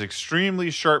it is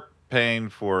extremely sharp pain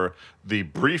for the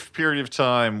brief period of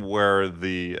time where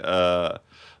the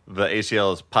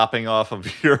ACL is popping off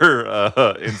of your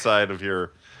inside of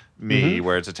your knee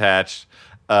where it's attached.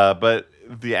 But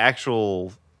the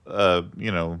actual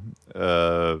thing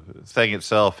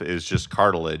itself is just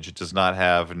cartilage. It does not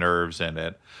have nerves in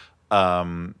it.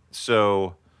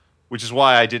 So, which is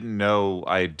why I didn't know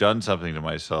I had done something to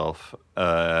myself.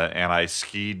 And I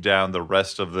skied down the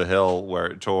rest of the hill where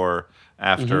it tore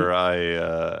after I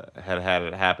had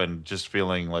it happen, just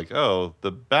feeling like, oh,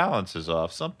 the balance is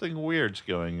off. Something weird's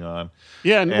going on.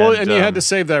 Yeah, and you had to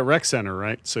save that rec center,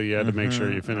 right? So you had to make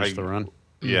sure you finished the run.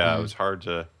 Yeah, it was hard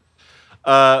to...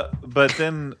 but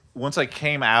then once I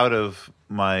came out of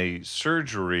my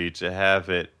surgery to have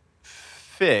it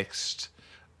fixed,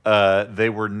 they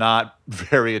were not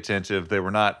very attentive. They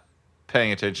were not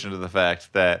paying attention to the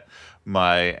fact that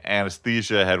my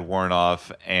anesthesia had worn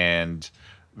off and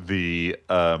the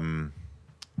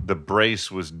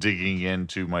brace was digging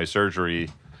into my surgery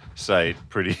site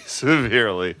pretty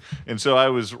severely. And so I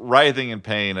was writhing in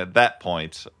pain at that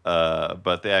point,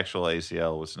 but the actual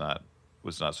ACL was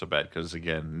not so bad because,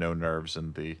 again, no nerves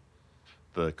in the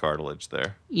cartilage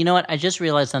there. You know what? I just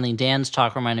realized something. Dan's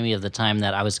talk reminded me of the time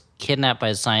that I was kidnapped by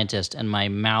a scientist and my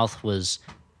mouth was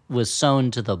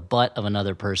sewn to the butt of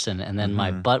another person, and then my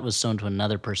butt was sewn to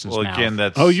another person's mouth. Well, again,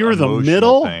 that's you were the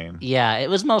middle? pain. Yeah, it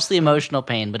was mostly emotional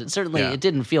pain, but it certainly it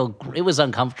didn't feel. It was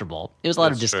uncomfortable. It was a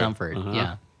lot of discomfort.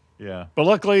 Yeah. But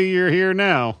luckily, you're here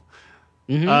now.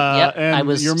 Yep,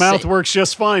 and your mouth works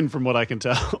just fine, from what I can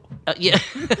tell. Yeah.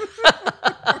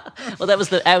 Well, that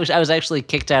was I was actually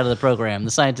kicked out of the program.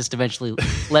 The scientist eventually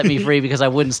let me free because I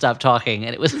wouldn't stop talking,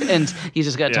 and he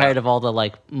just got tired of all the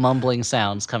like mumbling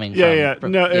sounds coming.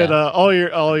 All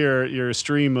your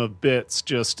stream of bits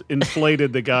just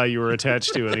inflated the guy you were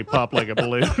attached to, and he popped like a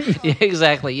balloon. Yeah,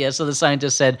 exactly. Yeah. So the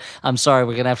scientist said, "I'm sorry,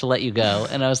 we're gonna have to let you go,"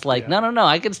 and I was like, "No,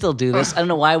 I can still do this." I don't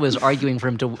know why I was arguing for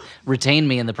him to retain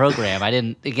me in the program.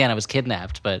 I was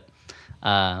kidnapped, but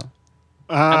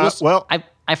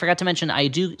I forgot to mention I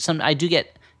do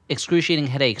get excruciating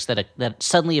headaches that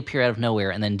suddenly appear out of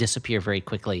nowhere and then disappear very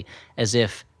quickly, as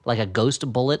if like a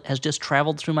ghost bullet has just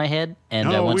traveled through my head. And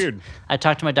weird. I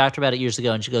talked to my doctor about it years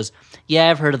ago, and she goes, "Yeah,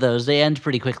 I've heard of those. They end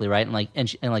pretty quickly, right?" And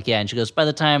she goes, "By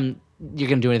the time you're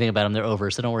gonna do anything about them, they're over.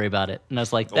 So don't worry about it." And I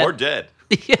was like, "Or dead."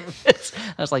 Yes.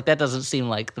 I was like, "That doesn't seem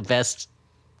like the best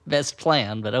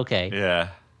plan, but okay." Yeah.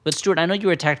 But Stuart, I know you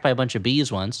were attacked by a bunch of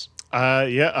bees once.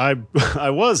 I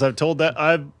was. I've told that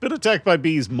I've been attacked by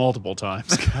bees multiple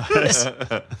times, guys.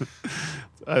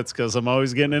 That's because I'm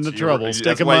always getting into trouble.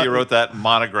 That's why you wrote that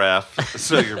monograph,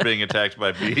 so you're being attacked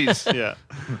by bees. Yeah,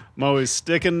 I'm always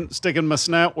sticking my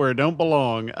snout where it don't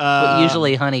belong.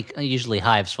 Usually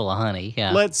hives full of honey.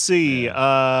 Yeah. Let's see.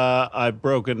 I've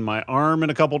broken my arm in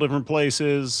a couple different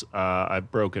places. I've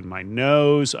broken my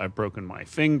nose. I've broken my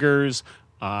fingers.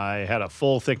 I had a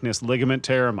full thickness ligament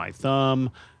tear in my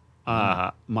thumb.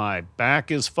 My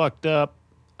back is fucked up.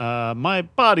 My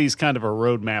body's kind of a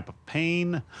roadmap of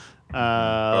pain.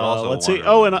 Let's see.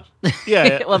 Oh, and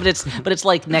yeah. Well, but it's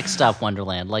like Next Stop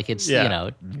Wonderland. Like it's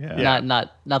not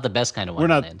the best kind of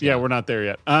Wonderland. We're not there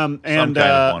yet. Some kind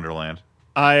of Wonderland.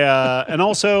 And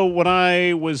also when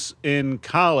I was in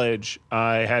college,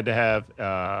 I had to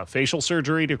have facial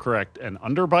surgery to correct an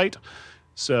underbite.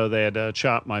 So they had to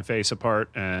chop my face apart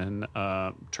and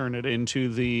turn it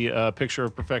into the picture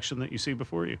of perfection that you see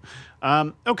before you.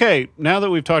 Okay, now that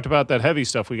we've talked about that heavy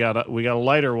stuff, we got a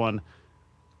lighter one.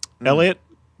 Elliott,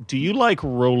 do you like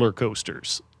roller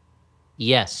coasters?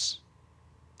 Yes.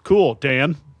 Cool,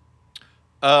 Dan.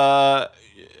 Not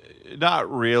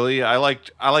really. I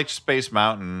liked Space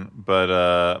Mountain,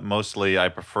 but mostly I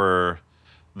prefer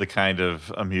the kind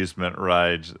of amusement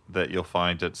ride that you'll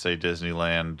find at, say,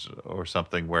 Disneyland or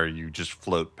something, where you just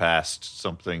float past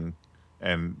something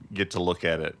and get to look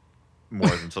at it more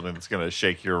than something that's going to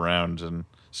shake you around and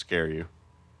scare you.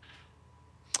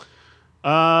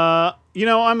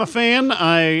 I'm a fan.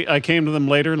 I came to them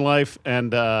later in life,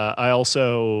 and I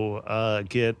also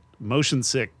get motion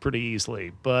sick pretty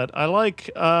easily. But I like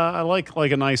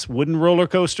a nice wooden roller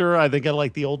coaster. I think I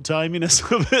like the old timiness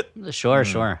of it.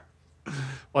 Sure.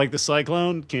 Like the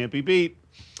Cyclone, can't be beat.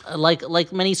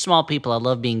 Like many small people, I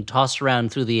love being tossed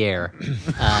around through the air.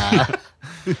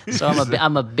 So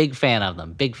I'm a big fan of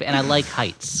them. And I like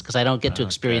heights because I don't get to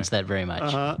experience that very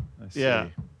much. Yeah.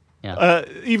 Yeah.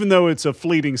 Even though it's a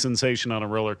fleeting sensation on a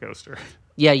roller coaster.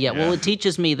 Yeah. Well, it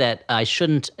teaches me that I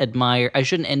shouldn't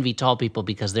envy tall people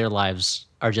because their lives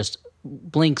are just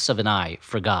blinks of an eye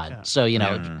for God. Yeah. So,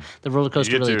 the roller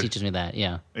coaster really teaches me that,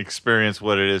 yeah. Experience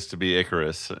what it is to be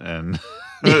Icarus and...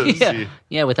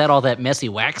 yeah, without all that messy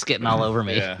wax getting all over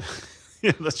me. Yeah,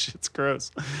 that shit's gross.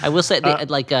 I will say,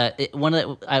 one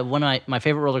of my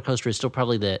favorite roller coaster is still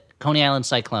probably the Coney Island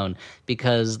Cyclone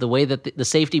because the way that the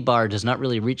safety bar does not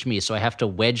really reach me, so I have to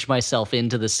wedge myself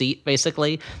into the seat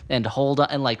basically and hold on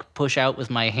and push out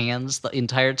with my hands the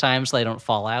entire time so I don't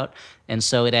fall out. And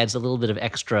so it adds a little bit of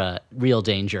extra real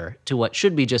danger to what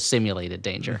should be just simulated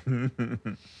danger.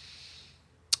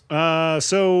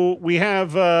 So we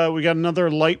got another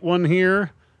light one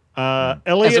here.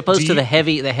 Elliott, as opposed to the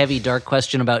heavy dark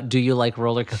question about do you like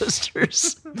roller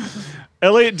coasters?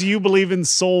 Elliott, do you believe in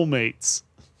soulmates?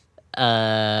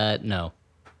 No.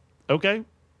 Okay.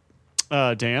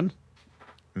 Dan?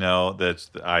 No,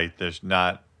 there's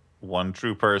not one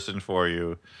true person for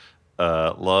you.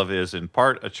 Love is in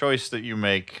part a choice that you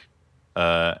make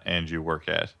and you work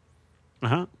at.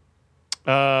 Uh-huh.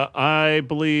 I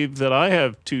believe that I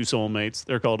have two soulmates.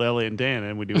 They're called Elliott and Dan,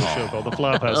 and we do a show called The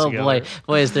Flophouse together.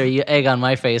 Boy, is there egg on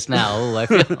my face now. Ooh, I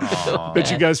feel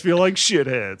Bet you guys feel like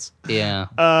shitheads. Yeah.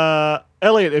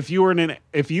 Elliott, if you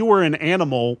were an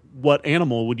animal, what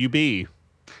animal would you be?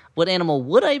 What animal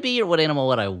would I be, or what animal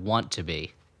would I want to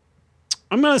be?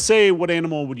 I'm gonna say, what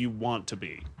animal would you want to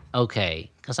be?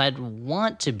 Okay, because I'd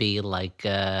want to be like,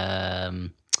 I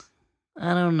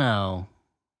don't know,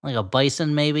 like a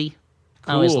bison maybe.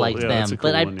 Cool. I always liked them, cool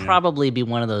but I'd one, probably be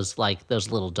one of those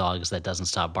those little dogs that doesn't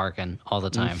stop barking all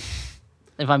the time.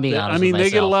 If I'm being honest, they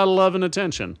with get a lot of love and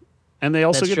attention, and they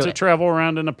also That's get true. to travel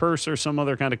around in a purse or some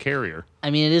other kind of carrier. I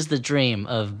mean, it is the dream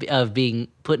of being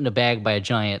put in a bag by a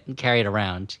giant and carried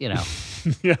around. Yeah.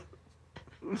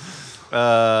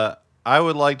 I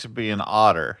would like to be an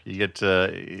otter. You get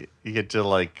to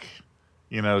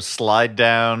slide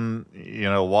down,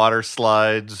 water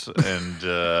slides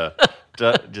and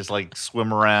just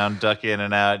swim around, duck in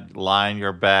and out, lie on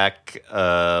your back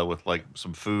with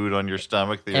some food on your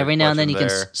stomach. Every now and then you can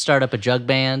start up a jug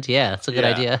band. Yeah, it's a good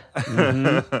idea.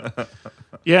 Mm-hmm.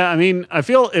 Yeah, I mean, I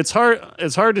feel it's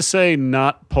hard to say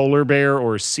not polar bear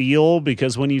or seal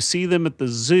because when you see them at the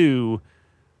zoo,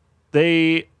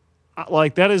 they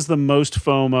that is the most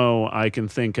FOMO I can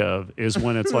think of is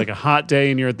when it's a hot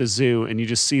day and you're at the zoo and you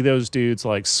just see those dudes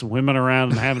swimming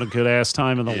around and having a good ass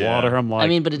time in the water. I'm like, I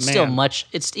mean, but it's still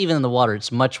it's even in the water,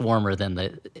 it's much warmer than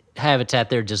the habitat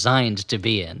they're designed to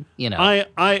be in,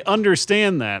 I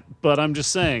understand that, but I'm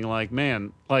just saying,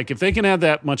 if they can have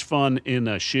that much fun in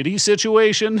a shitty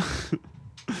situation,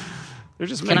 they're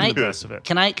just making the best of it.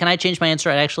 Can I change my answer?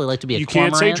 I'd actually like to be a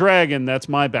cormorant. You can't say dragon. That's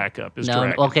my backup.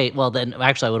 Dragon. Okay. Well, then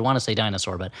actually, I would want to say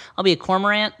dinosaur, but I'll be a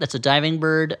cormorant. That's a diving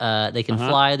bird. They can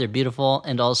fly. They're beautiful,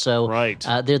 and also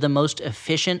they're the most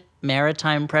efficient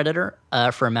maritime predator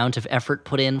for amount of effort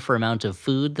put in for amount of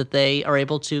food that they are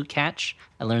able to catch.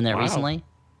 I learned that recently.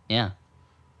 Yeah.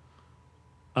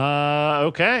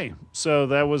 Okay. So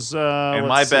that was. And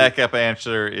my backup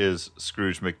answer is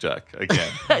Scrooge McDuck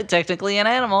again. Technically an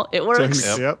animal. It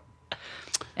works. Yep.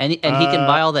 And he can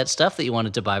buy all that stuff that you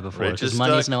wanted to buy before because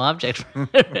money's no object for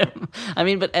him. I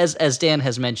mean, but as Dan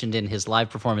has mentioned in his live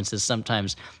performances,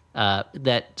 sometimes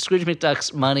that Scrooge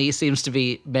McDuck's money seems to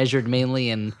be measured mainly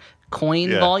in coin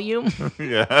volume.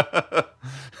 Yeah.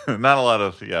 Not a lot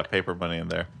of paper money in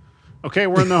there. Okay,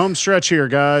 we're in the home stretch here,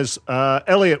 guys.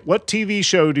 Elliott, what TV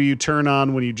show do you turn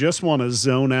on when you just want to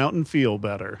zone out and feel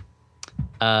better?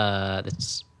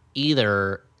 It's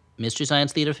either Mystery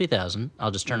Science Theater 3000. I'll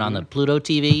just turn on the Pluto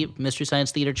TV Mystery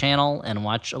Science Theater channel and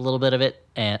watch a little bit of it.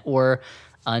 Or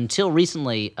until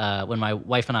recently, when my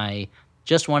wife and I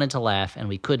just wanted to laugh and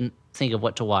we couldn't think of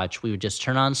what to watch, we would just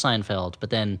turn on Seinfeld. But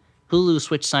then Hulu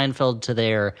switched Seinfeld to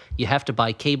their you have to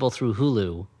buy cable through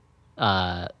Hulu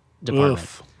department.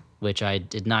 Oof. Which I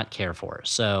did not care for.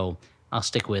 So I'll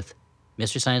stick with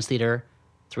Mystery Science Theater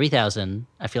 3000.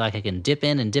 I feel like I can dip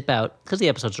in and dip out because the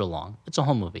episodes are long. It's a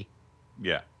whole movie.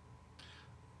 Yeah.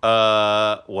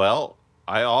 Well,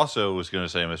 I also was going to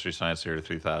say Mystery Science Theater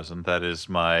 3000. That is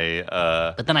my...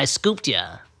 but then I scooped you.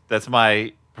 That's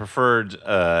my preferred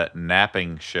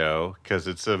napping show because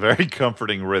it's a very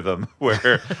comforting rhythm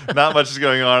where not much is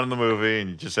going on in the movie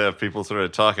and you just have people sort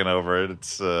of talking over it.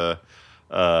 It's kind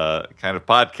of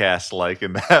podcast-like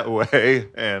in that way,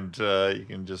 and you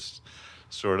can just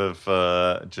sort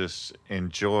of just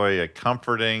enjoy a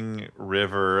comforting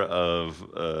river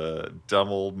of dumb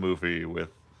old movie with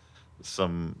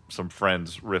some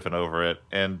friends riffing over it.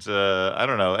 And I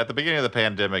don't know, at the beginning of the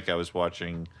pandemic, I was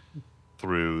watching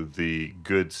through the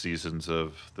good seasons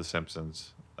of The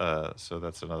Simpsons. So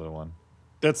that's another one.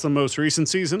 That's the most recent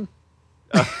season?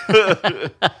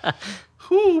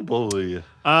 Oh boy.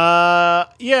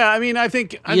 Yeah, I mean, I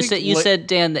think you said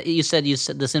Dan that you said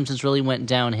The Simpsons really went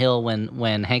downhill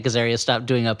when Hank Azaria stopped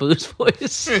doing Abu's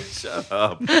voice. Shut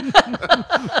up.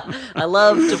 I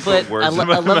love to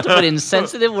put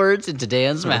insensitive words into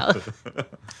Dan's mouth.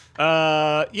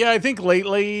 Yeah, I think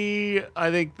lately,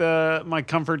 my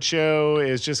comfort show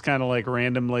is just kind of like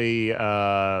randomly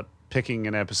picking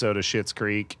an episode of Schitt's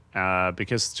Creek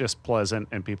because it's just pleasant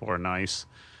and people are nice.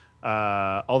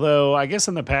 Although I guess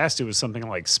in the past it was something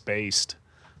like Spaced,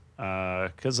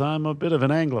 because I'm a bit of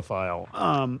an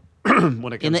Anglophile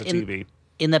when it comes to TV.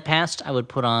 In the past, I would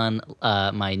put on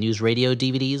my news radio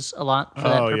DVDs a lot for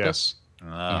that purpose.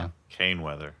 Yeah. Cane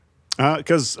weather.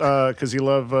 Because you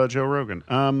love Joe Rogan.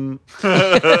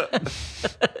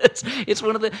 It's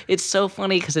one of the. It's so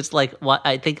funny because it's like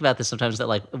I think about this sometimes, that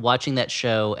like watching that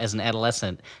show as an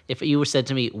adolescent. If you were said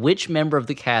to me, which member of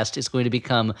the cast is going to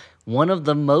become one of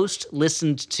the most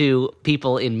listened to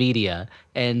people in media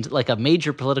and like a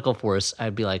major political force,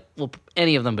 I'd be like, well,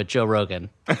 any of them but Joe Rogan.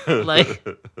 Like,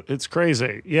 it's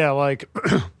crazy. Yeah, like.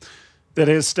 That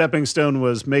his stepping stone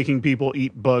was making people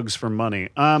eat bugs for money.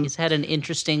 He's had an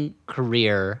interesting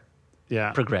career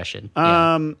progression.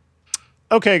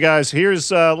 Okay, guys,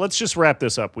 here's let's just wrap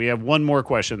this up. We have one more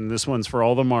question. This one's for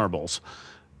all the marbles.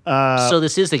 So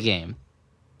this is a game.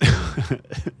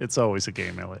 It's always a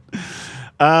game, Elliot.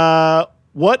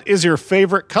 What is your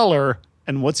favorite color,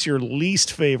 and what's your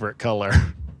least favorite color?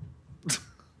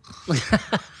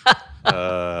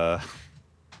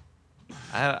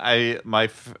 My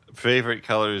favorite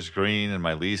color is green, and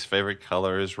my least favorite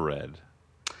color is red.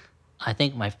 I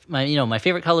think my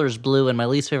favorite color is blue, and my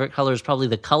least favorite color is probably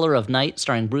The Color of Night,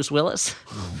 starring Bruce Willis.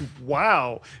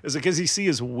 Wow, is it because you see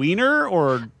his wiener,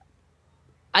 or?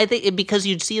 I think because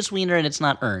you'd see his wiener and it's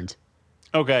not earned.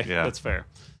 Okay, that's fair.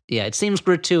 Yeah, it seems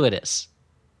gratuitous.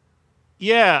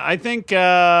 Yeah, I think.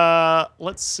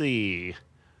 Let's see.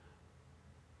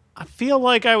 I feel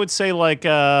like I would say like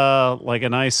a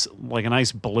nice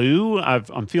blue.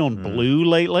 I'm feeling blue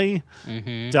lately.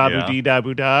 Dabu dee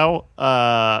dabu dow.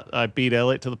 I beat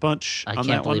Elliot to the punch. I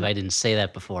can't believe I didn't say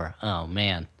that before. Oh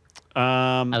man.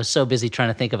 I was so busy trying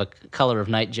to think of a Color of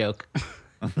Night joke.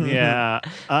 Yeah.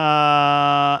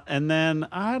 And then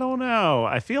I don't know.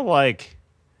 I feel like.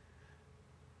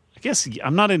 I guess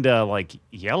I'm not into like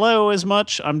yellow as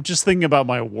much. I'm just thinking about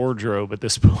my wardrobe at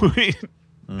this point.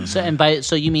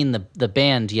 So you mean the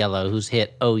band Yellow, whose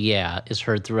hit "Oh Yeah" is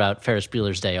heard throughout Ferris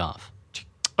Bueller's Day Off?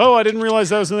 Oh, I didn't realize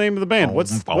that was the name of the band. What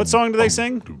song do they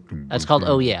sing? That's called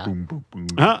 "Oh Yeah."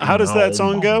 How does that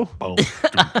song go?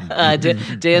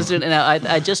 Dan's doing now.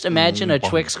 I just imagine a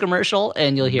Twix commercial,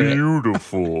 and you'll hear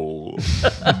beautiful,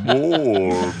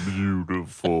 more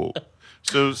beautiful.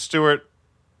 So, Stuart,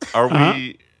 are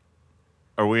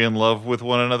we in love with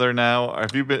one another now?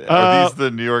 Have you been? Are these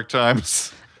the New York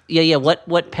Times? Yeah.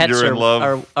 What pets are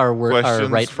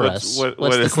right for us?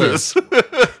 What's the quiz?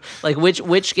 Like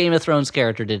which Game of Thrones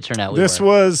character did it turn out? This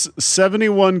was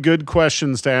 71 good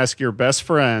questions to ask your best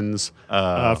friends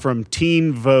from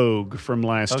Teen Vogue from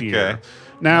last year.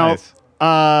 Now, nice.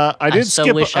 I did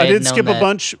skip a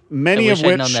bunch. Many of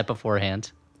which I'd known that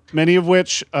beforehand. Many of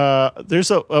which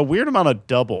there's a weird amount of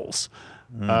doubles.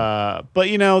 But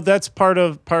that's part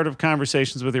of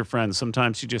conversations with your friends.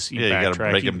 Sometimes you backtrack. You got to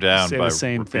break them down. Say the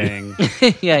same thing.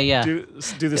 Yeah. Do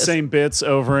the same bits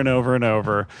over and over and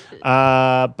over.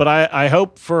 But I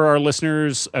hope for our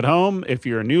listeners at home, if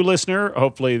you're a new listener,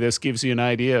 hopefully this gives you an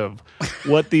idea of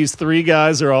what these three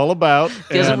guys are all about.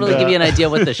 It doesn't really give you an idea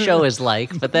what the show is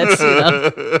like, but that's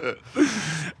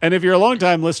And if you're a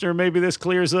long-time listener, maybe this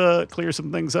clears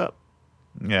some things up.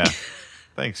 Yeah.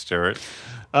 Thanks, Stuart.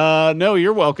 No,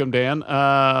 you're welcome, Dan.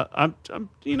 I'm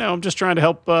just trying to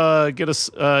help get us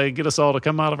all to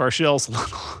come out of our shells a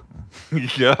little.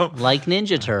 Yeah, like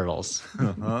Ninja Turtles.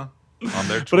 On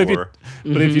their tour.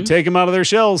 But if you take them out of their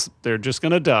shells, they're just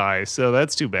gonna die. So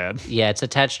that's too bad. Yeah, it's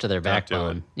attached to their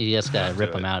backbone. You just gotta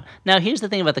rip them out. Now, here's the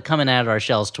thing about the Coming Out of Our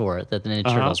Shells tour that the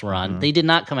Ninja Turtles were on. They did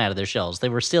not come out of their shells. They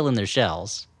were still in their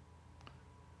shells.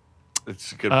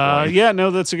 It's a good point. Yeah,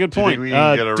 no, that's a good Do you point. think we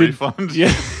can get a refund?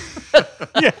 Yeah.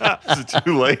 Yeah. Is it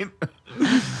too late?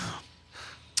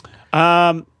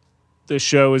 This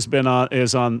show is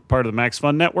on part of the Max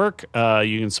Fun Network.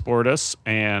 You can support us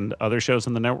and other shows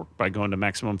on the network by going to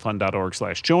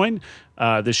MaximumFun.org/join.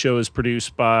 This show is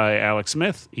produced by Alex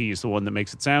Smith. He's the one that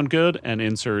makes it sound good and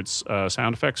inserts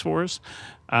sound effects for us.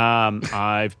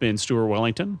 I've been Stuart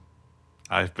Wellington.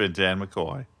 I've been Dan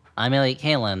McCoy. I'm Elliot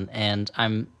Kalin, and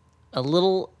I'm feeling a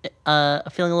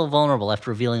little vulnerable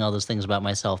after revealing all those things about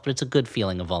myself, but it's a good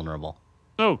feeling of vulnerable.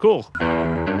 Oh, cool.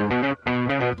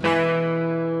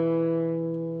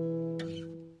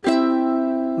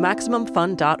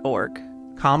 MaximumFun.org.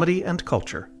 Comedy and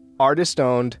culture. Artist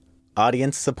owned.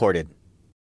 Audience supported.